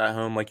Heels at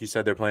home. Like you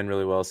said, they're playing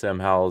really well. Sam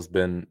Howell's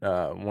been,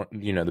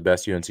 the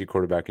best UNC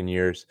quarterback in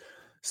years.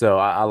 So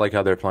I like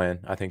how they're playing.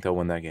 I think they'll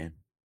win that game.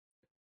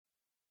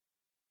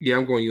 Yeah,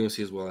 I'm going UNC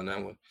as well in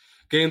that one.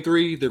 Game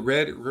 3, the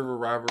Red River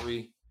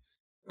Rivalry.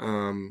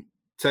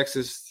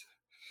 Texas,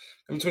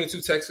 number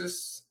 22,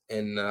 Texas,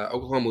 and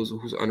Oklahoma,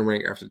 who's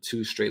unranked after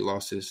 2 straight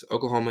losses.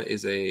 Oklahoma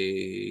is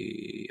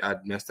I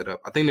messed it up.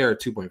 I think they're a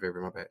 2-point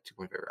favorite. My bad,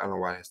 2-point favorite. I don't know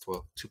why it has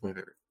 12. 2-point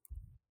favorite.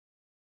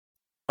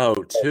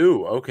 Oh,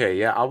 2. Okay,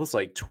 yeah, I was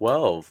like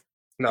 12.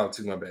 No,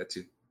 2. My bad,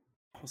 2.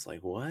 I was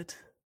like, what?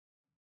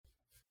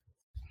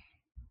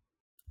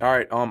 All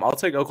right, I'll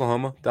take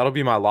Oklahoma. That'll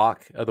be my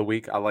lock of the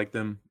week. I like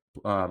them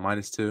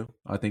 -2.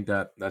 I think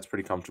that's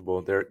pretty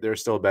comfortable. They're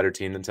still a better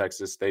team than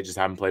Texas. They just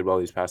haven't played well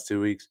these past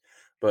 2 weeks.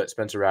 But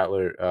Spencer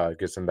Rattler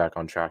gets them back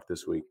on track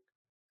this week.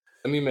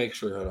 Let me make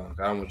sure. Hold on.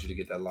 I don't want you to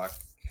get that lock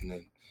and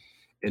then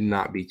it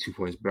not be 2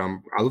 points. But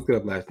I looked it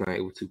up last night.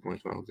 It was 2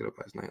 points. But I looked it up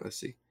last night. Let's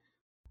see.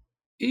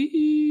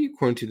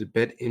 According to the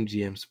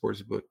BetMGM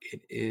Sportsbook,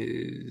 it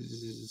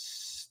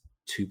is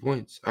 2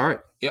 points. All right.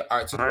 Yeah. All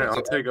right. 2 points.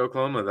 I'll take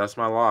Oklahoma. That's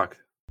my lock.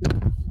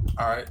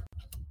 All right.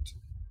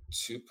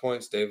 2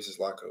 points. Davis's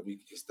lock of the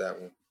week is that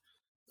one.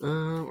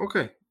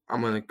 Okay.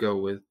 I'm gonna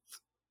go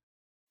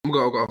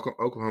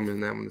Oklahoma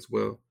in that one as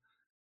well.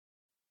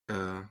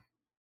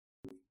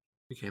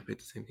 We can't pick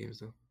the same games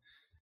though.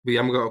 But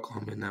yeah, I'm gonna go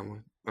Oklahoma in that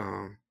one.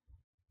 I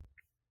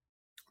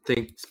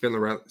think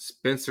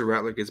Spencer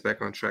Rattler gets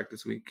back on track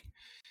this week,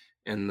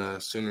 and the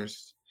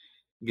Sooners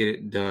get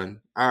it done.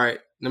 All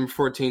right, number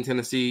 14,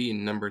 Tennessee,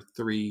 and number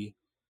 3,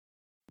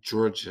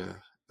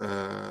 Georgia.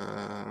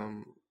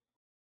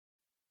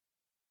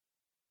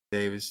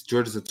 Davis,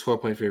 Georgia's a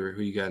 12-point favorite.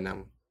 Who you got in that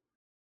one?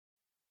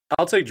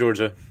 I'll take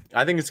Georgia.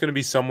 I think it's going to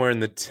be somewhere in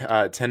the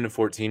 10 to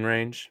 14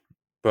 range,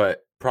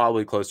 but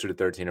probably closer to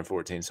 13 or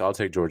 14. So I'll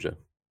take Georgia.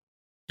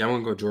 Yeah, I'm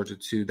going to go Georgia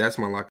too. That's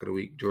my lock of the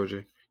week,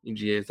 Georgia.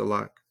 UGA is the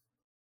lock.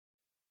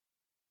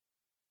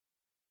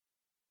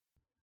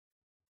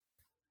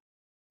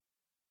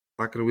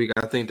 Lock of the week,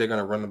 I think they're going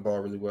to run the ball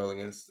really well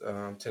against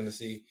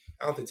Tennessee.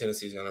 I don't think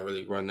Tennessee's going to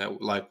really run that.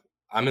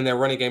 Their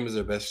running game is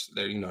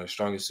their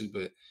strongest suit,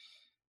 but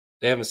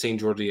they haven't seen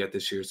Georgia yet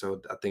this year,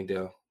 so I think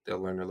they'll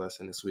learn their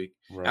lesson this week.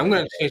 Right. I'm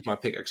going to change my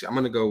pick. Actually, I'm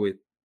going to go with.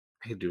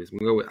 I hate to do this.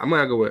 I'm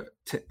going to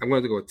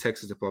go with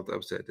Texas to pull off the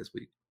upset this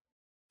week.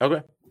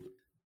 Okay.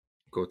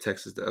 Go with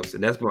Texas to upset.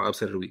 That's my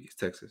upset of the week. Is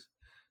Texas.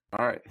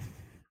 All right.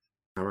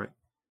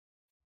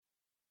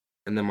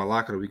 And then my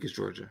lock of the week is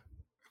Georgia.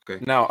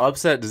 Okay. Now,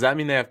 upset, does that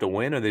mean they have to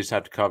win or they just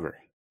have to cover?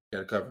 Got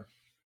to cover.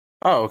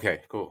 Oh,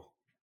 okay. Cool.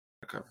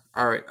 Cover.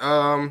 All right.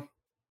 And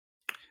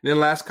then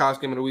last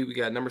college game of the week, we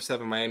got number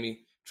 7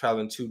 Miami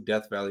traveling to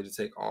Death Valley to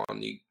take on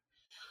the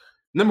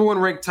number 1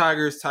 ranked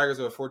Tigers.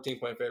 Tigers are a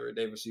 14-point favorite.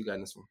 Davis, you got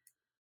in this one.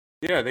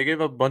 Yeah, they gave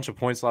up a bunch of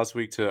points last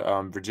week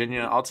to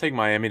Virginia. I'll take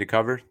Miami to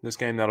cover this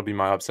game. That'll be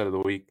my upset of the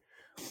week.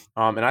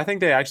 And I think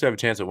they actually have a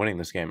chance of winning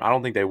this game. I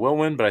don't think they will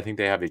win, but I think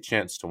they have a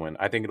chance to win.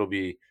 I think it'll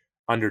be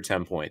under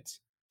 10 points.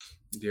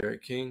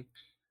 Derek King.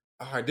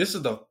 All right, this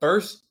is the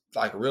first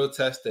real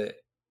test that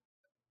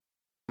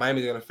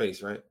Miami's going to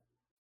face, right?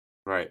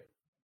 Right.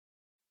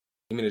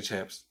 Give me the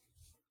champs.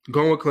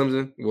 Going with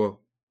Clemson.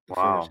 Well,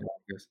 wow. Champs,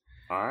 I guess.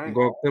 All right. I'm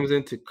going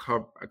Clemson to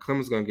cover.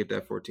 Clemson's going to get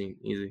that 14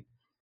 easy.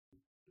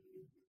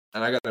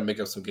 And I got to make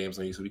up some games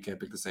on you, so we can't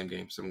pick the same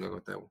game. So I'm going to go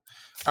with that one.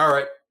 All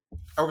right.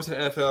 Over to the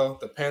NFL,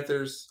 the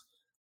Panthers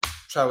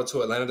travel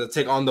to Atlanta to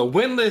take on the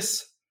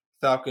winless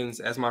Falcons.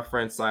 As my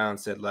friend Sion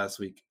said last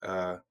week,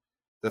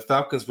 the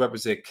Falcons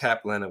represent Cap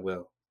Atlanta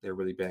well. They're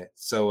really bad.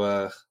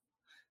 So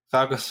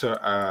Falcons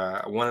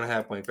are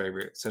 1.5 point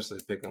favorite. Essentially,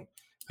 pick them.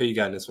 Who you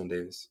got in this one,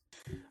 Davis?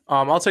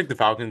 I'll take the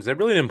Falcons. They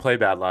really didn't play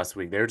bad last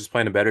week. They were just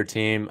playing a better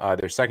team.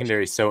 Their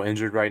secondary is so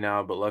injured right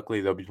now, but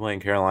luckily they'll be playing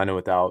Carolina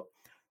without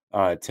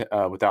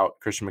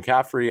Christian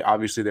McCaffrey.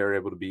 Obviously, they were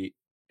able to beat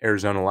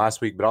Arizona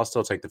last week, but I'll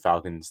still take the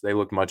Falcons. They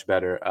look much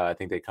better. I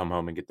think they come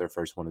home and get their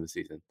first one of the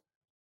season.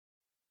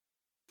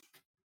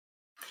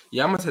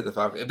 Yeah, I'm going to take the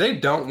Falcons. If they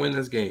don't win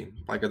this game,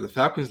 like if the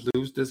Falcons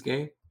lose this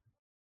game,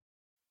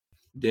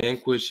 Dan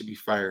Quinn should be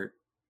fired,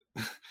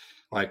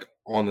 like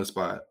on the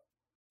spot.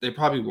 They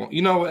probably won't.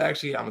 You know what?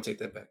 Actually, I'm going to take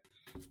that back.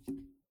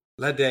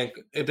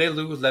 If they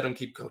lose, let them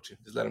keep coaching.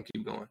 Just let them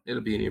keep going.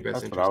 It'll be in your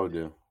best interest. That's what I would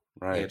do.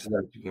 Right. Yeah, just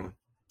let them keep going.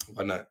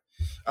 Why not?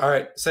 All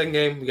right, second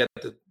game, we got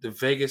the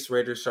Vegas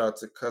Raiders. Shout out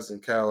to cousin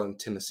Cal in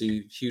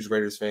Tennessee, huge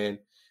Raiders fan.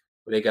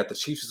 But they got the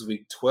Chiefs this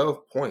week,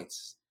 12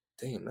 points.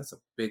 Damn, that's a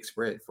big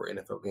spread for an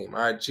NFL game.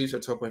 All right, Chiefs are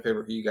 12-point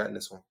favorite. Who you got in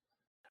this one?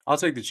 I'll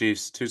take the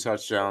Chiefs. 2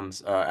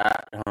 touchdowns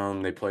at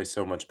home. They play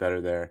so much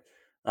better there.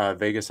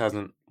 Vegas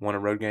hasn't won a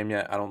road game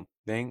yet, I don't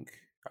think.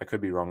 I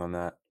could be wrong on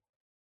that.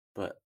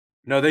 But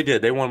no, they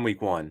did. They won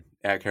week 1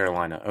 at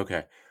Carolina.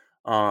 Okay.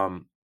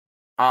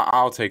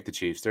 I'll take the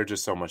Chiefs. They're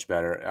just so much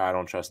better. I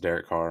don't trust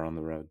Derek Carr on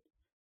the road.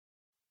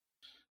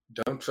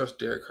 Don't trust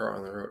Derek Carr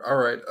on the road. All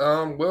right.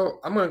 Well,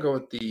 I'm going to go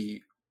with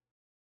the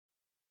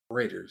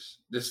Raiders.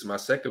 This is my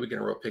second week in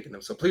a row picking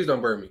them, so please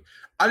don't burn me.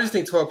 I just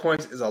think 12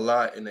 points is a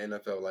lot in the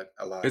NFL, like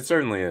a lot. It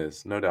certainly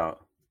is, no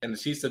doubt. And the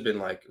Chiefs have been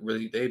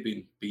they've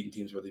been beating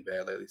teams really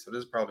bad lately, so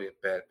this is probably a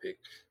bad pick.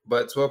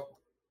 But 12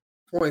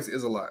 points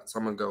is a lot, so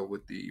I'm going to go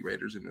with the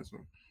Raiders in this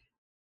one,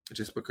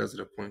 just because of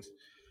the points.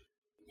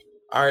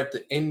 All right,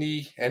 the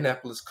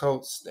Indianapolis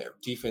Colts, their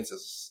defense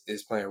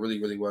is playing really,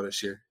 really well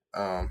this year.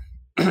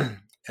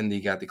 And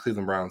they got the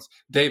Cleveland Browns.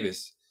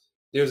 Davis,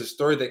 there's a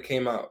story that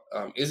came out.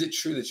 Is it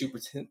true that you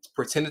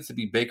pretended to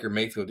be Baker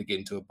Mayfield to get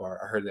into a bar?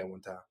 I heard that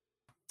one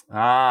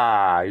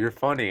time. You're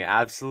funny.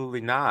 Absolutely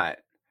not.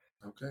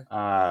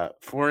 Okay.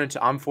 4 inch.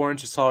 I'm 4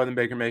 inches taller than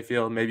Baker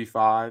Mayfield, maybe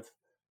 5.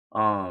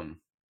 I'm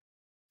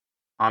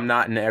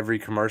not in every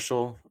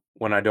commercial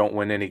when I don't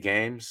win any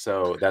games,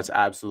 so that's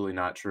absolutely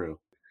not true.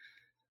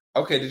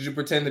 Okay, did you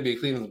pretend to be a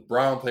Cleveland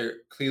Browns player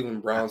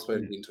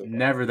to get into a bar?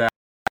 Never that.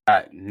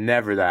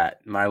 Never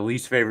that. My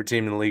least favorite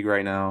team in the league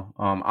right now.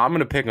 I'm going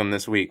to pick them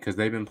this week because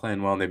they've been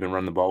playing well and they've been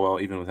running the ball well,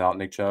 even without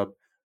Nick Chubb.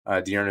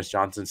 Dearness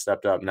Johnson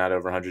stepped up and had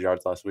over 100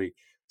 yards last week.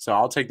 So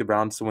I'll take the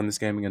Browns to win this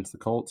game against the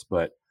Colts,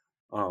 but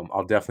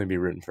I'll definitely be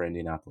rooting for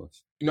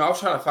Indianapolis. You know, I was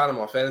trying to find him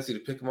on fantasy to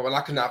pick him up, and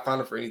I could not find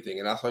him for anything.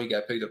 And I saw he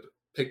got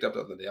picked up the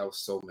other day. I was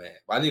so mad.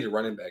 But I needed a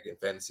running back in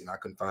fantasy, and I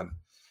couldn't find him.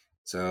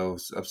 So I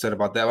was upset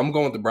about that. I'm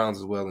going with the Browns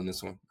as well in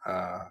this one.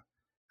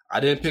 I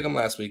didn't pick them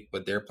last week,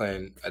 but they're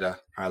playing at a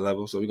high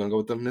level, so we're going to go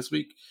with them this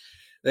week.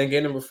 Then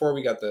game number 4,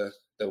 we got the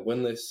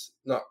winless.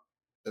 No,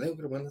 did they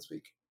win this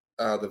week?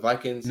 The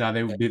Vikings. No,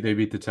 they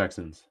beat the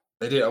Texans.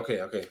 They did? Okay.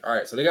 All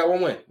right, so they got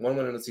one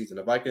win in the season.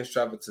 The Vikings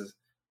travel to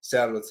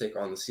Seattle to take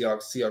on the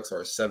Seahawks. Seahawks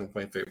are a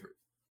 7-point favorite.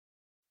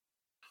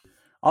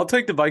 I'll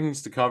take the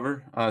Vikings to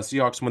cover.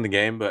 Seahawks win the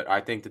game, but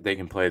I think that they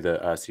can play the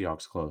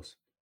Seahawks close.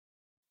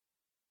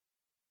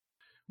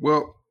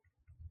 Well,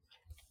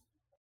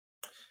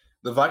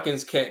 the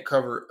Vikings can't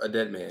cover a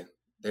dead man.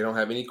 They don't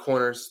have any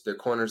corners. Their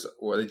corners,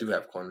 well, they do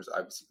have corners,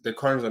 obviously. Their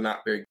corners are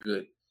not very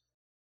good.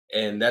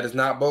 And that does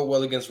not bode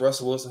well against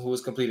Russell Wilson, who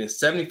is completing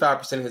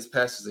 75% of his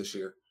passes this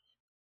year.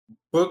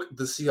 Book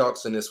the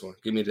Seahawks in this one.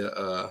 Give me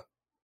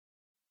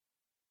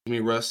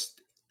Russ,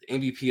 the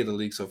MVP of the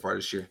league so far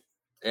this year.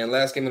 And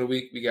last game of the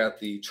week, we got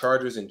the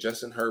Chargers and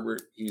Justin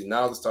Herbert. He's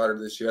now the starter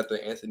this year after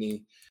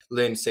Anthony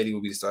Lynn said he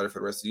will be the starter for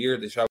the rest of the year.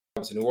 They travel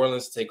to New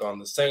Orleans to take on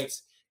the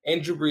Saints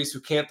and Drew Brees, who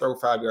can't throw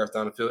 5 yards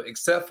down the field,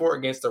 except for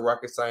against the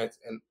rocket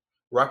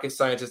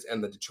scientists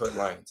and the Detroit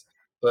Lions.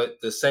 But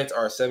the Saints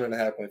are a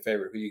 7.5-point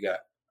favorite. Who you got?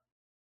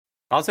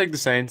 I'll take the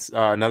Saints.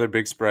 Another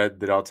big spread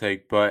that I'll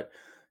take, but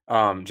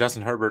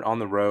Justin Herbert on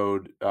the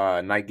road,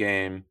 night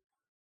game.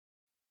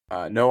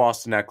 No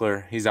Austin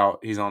Eckler. He's out.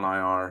 He's on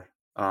IR.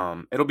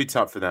 It'll be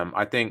tough for them.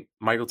 I think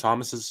Michael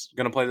Thomas is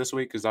going to play this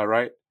week. Is that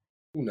right?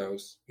 Who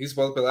knows? He's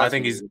supposed to play last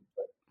week.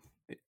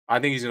 I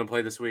think he's going to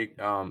play this week.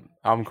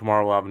 Alvin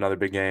Kamara will have another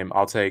big game.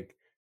 I'll take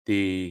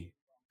the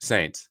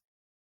Saints.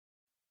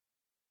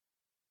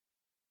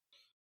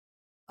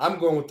 I'm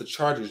going with the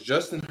Chargers.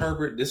 Justin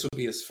Herbert, this will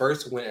be his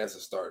first win as a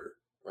starter,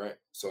 right?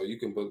 So you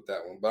can book that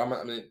one. But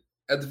I mean,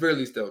 at the very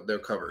least, they'll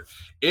cover.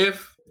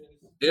 If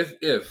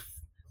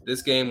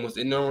this game was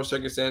in normal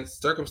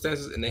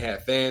circumstances and they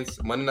had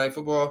fans, Monday Night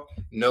Football,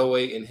 no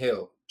way in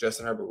hell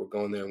Justin Herbert would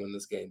go in there and win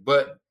this game.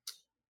 But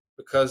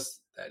because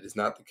that is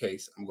not the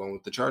case, I'm going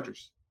with the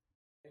Chargers.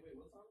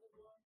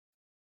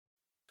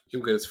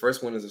 He'll get his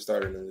first win as a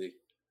starter in the league.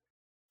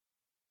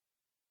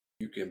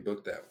 You can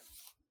book that one.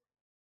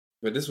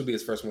 But this would be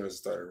his first win as a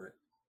starter,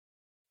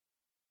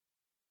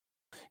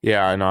 right?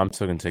 Yeah, I know. I'm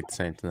still gonna take the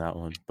Saints in that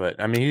one, but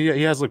I mean,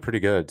 he has looked pretty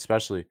good,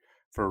 especially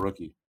for a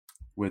rookie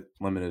with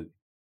limited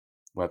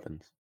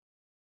weapons.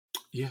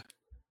 Yeah,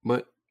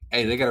 but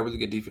hey, they got a really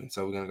good defense,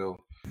 so we're gonna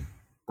go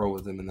roll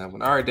with them in that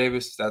one. All right,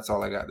 Davis, that's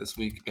all I got this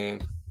week,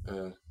 man.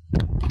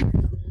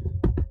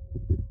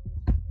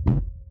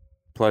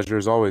 Pleasure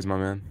as always, my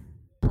man.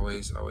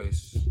 Always.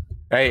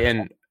 Hey,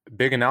 and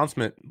big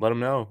announcement. Let them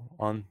know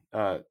on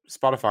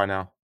Spotify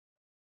now.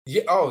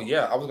 Yeah. Oh,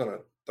 yeah. I was gonna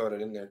throw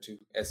that in there too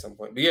at some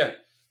point. But yeah,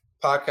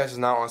 podcast is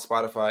now on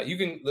Spotify. You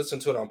can listen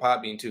to it on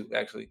Podbean too.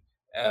 Actually,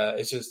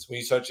 it's just when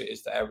you search it,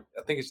 it's I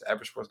think it's the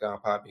Average Sports Guy on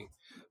Podbean.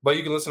 But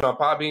you can listen on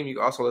Podbean. You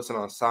can also listen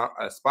on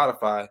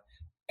Spotify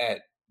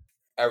at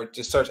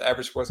just search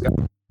Average Sports Guy.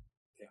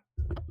 Yeah,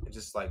 it's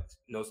just like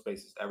no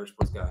spaces. Average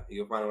Sports Guy.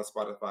 You'll find it on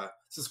Spotify.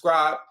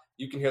 Subscribe.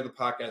 You can hear the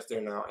podcast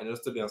there now, and it'll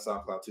still be on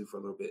SoundCloud too for a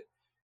little bit.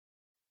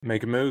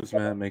 Making moves,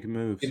 man. Making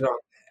moves. You know,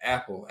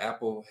 Apple's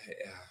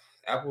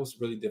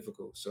really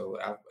difficult. So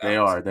they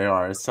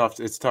are. It's tough.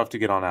 It's tough to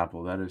get on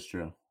Apple. That is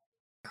true.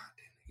 God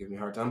damn, they give me a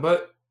hard time,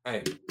 but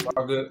hey, it's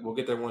all good. We'll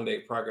get there one day.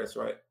 Progress,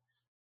 right?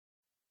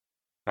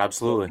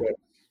 Absolutely. Okay.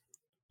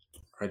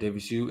 All right,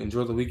 Davis, you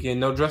enjoy the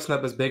weekend. No dressing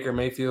up as Baker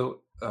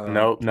Mayfield.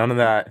 Nope, none of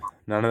that.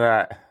 None of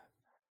that.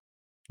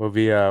 We'll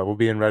be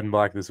in red and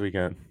black this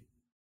weekend.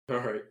 All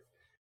right.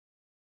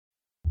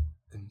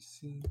 Let me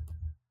see.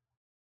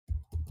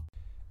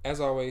 As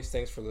always,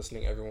 thanks for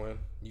listening, everyone.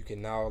 You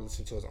can now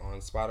listen to us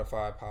on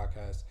Spotify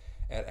podcast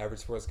at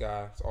Average Sports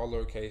Guy. It's all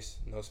lowercase,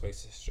 no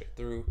spaces, straight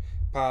through.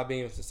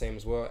 Podbean, it's the same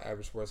as well.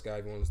 Average Sports Guy,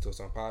 if you want to listen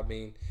to us on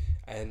Podbean.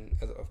 And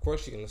of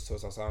course, you can listen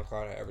to us on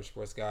SoundCloud at Average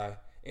Sports Guy.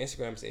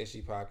 Instagram is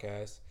ASG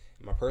Podcast.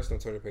 And my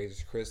personal Twitter page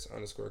is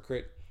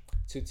Chris_Crit,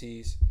 2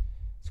 T's.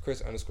 It's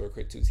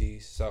Chris_Crit, 2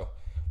 T's. So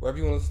wherever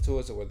you want to listen to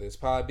us, or whether it's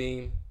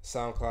Podbean,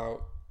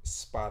 SoundCloud,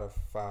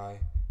 Spotify,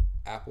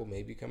 Apple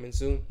may be coming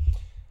soon.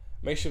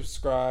 Make sure to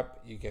subscribe.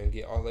 You can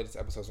get all the latest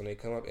episodes when they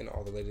come up and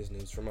all the latest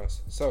news from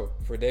us. So,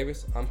 for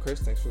Davis, I'm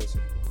Chris. Thanks for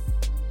listening.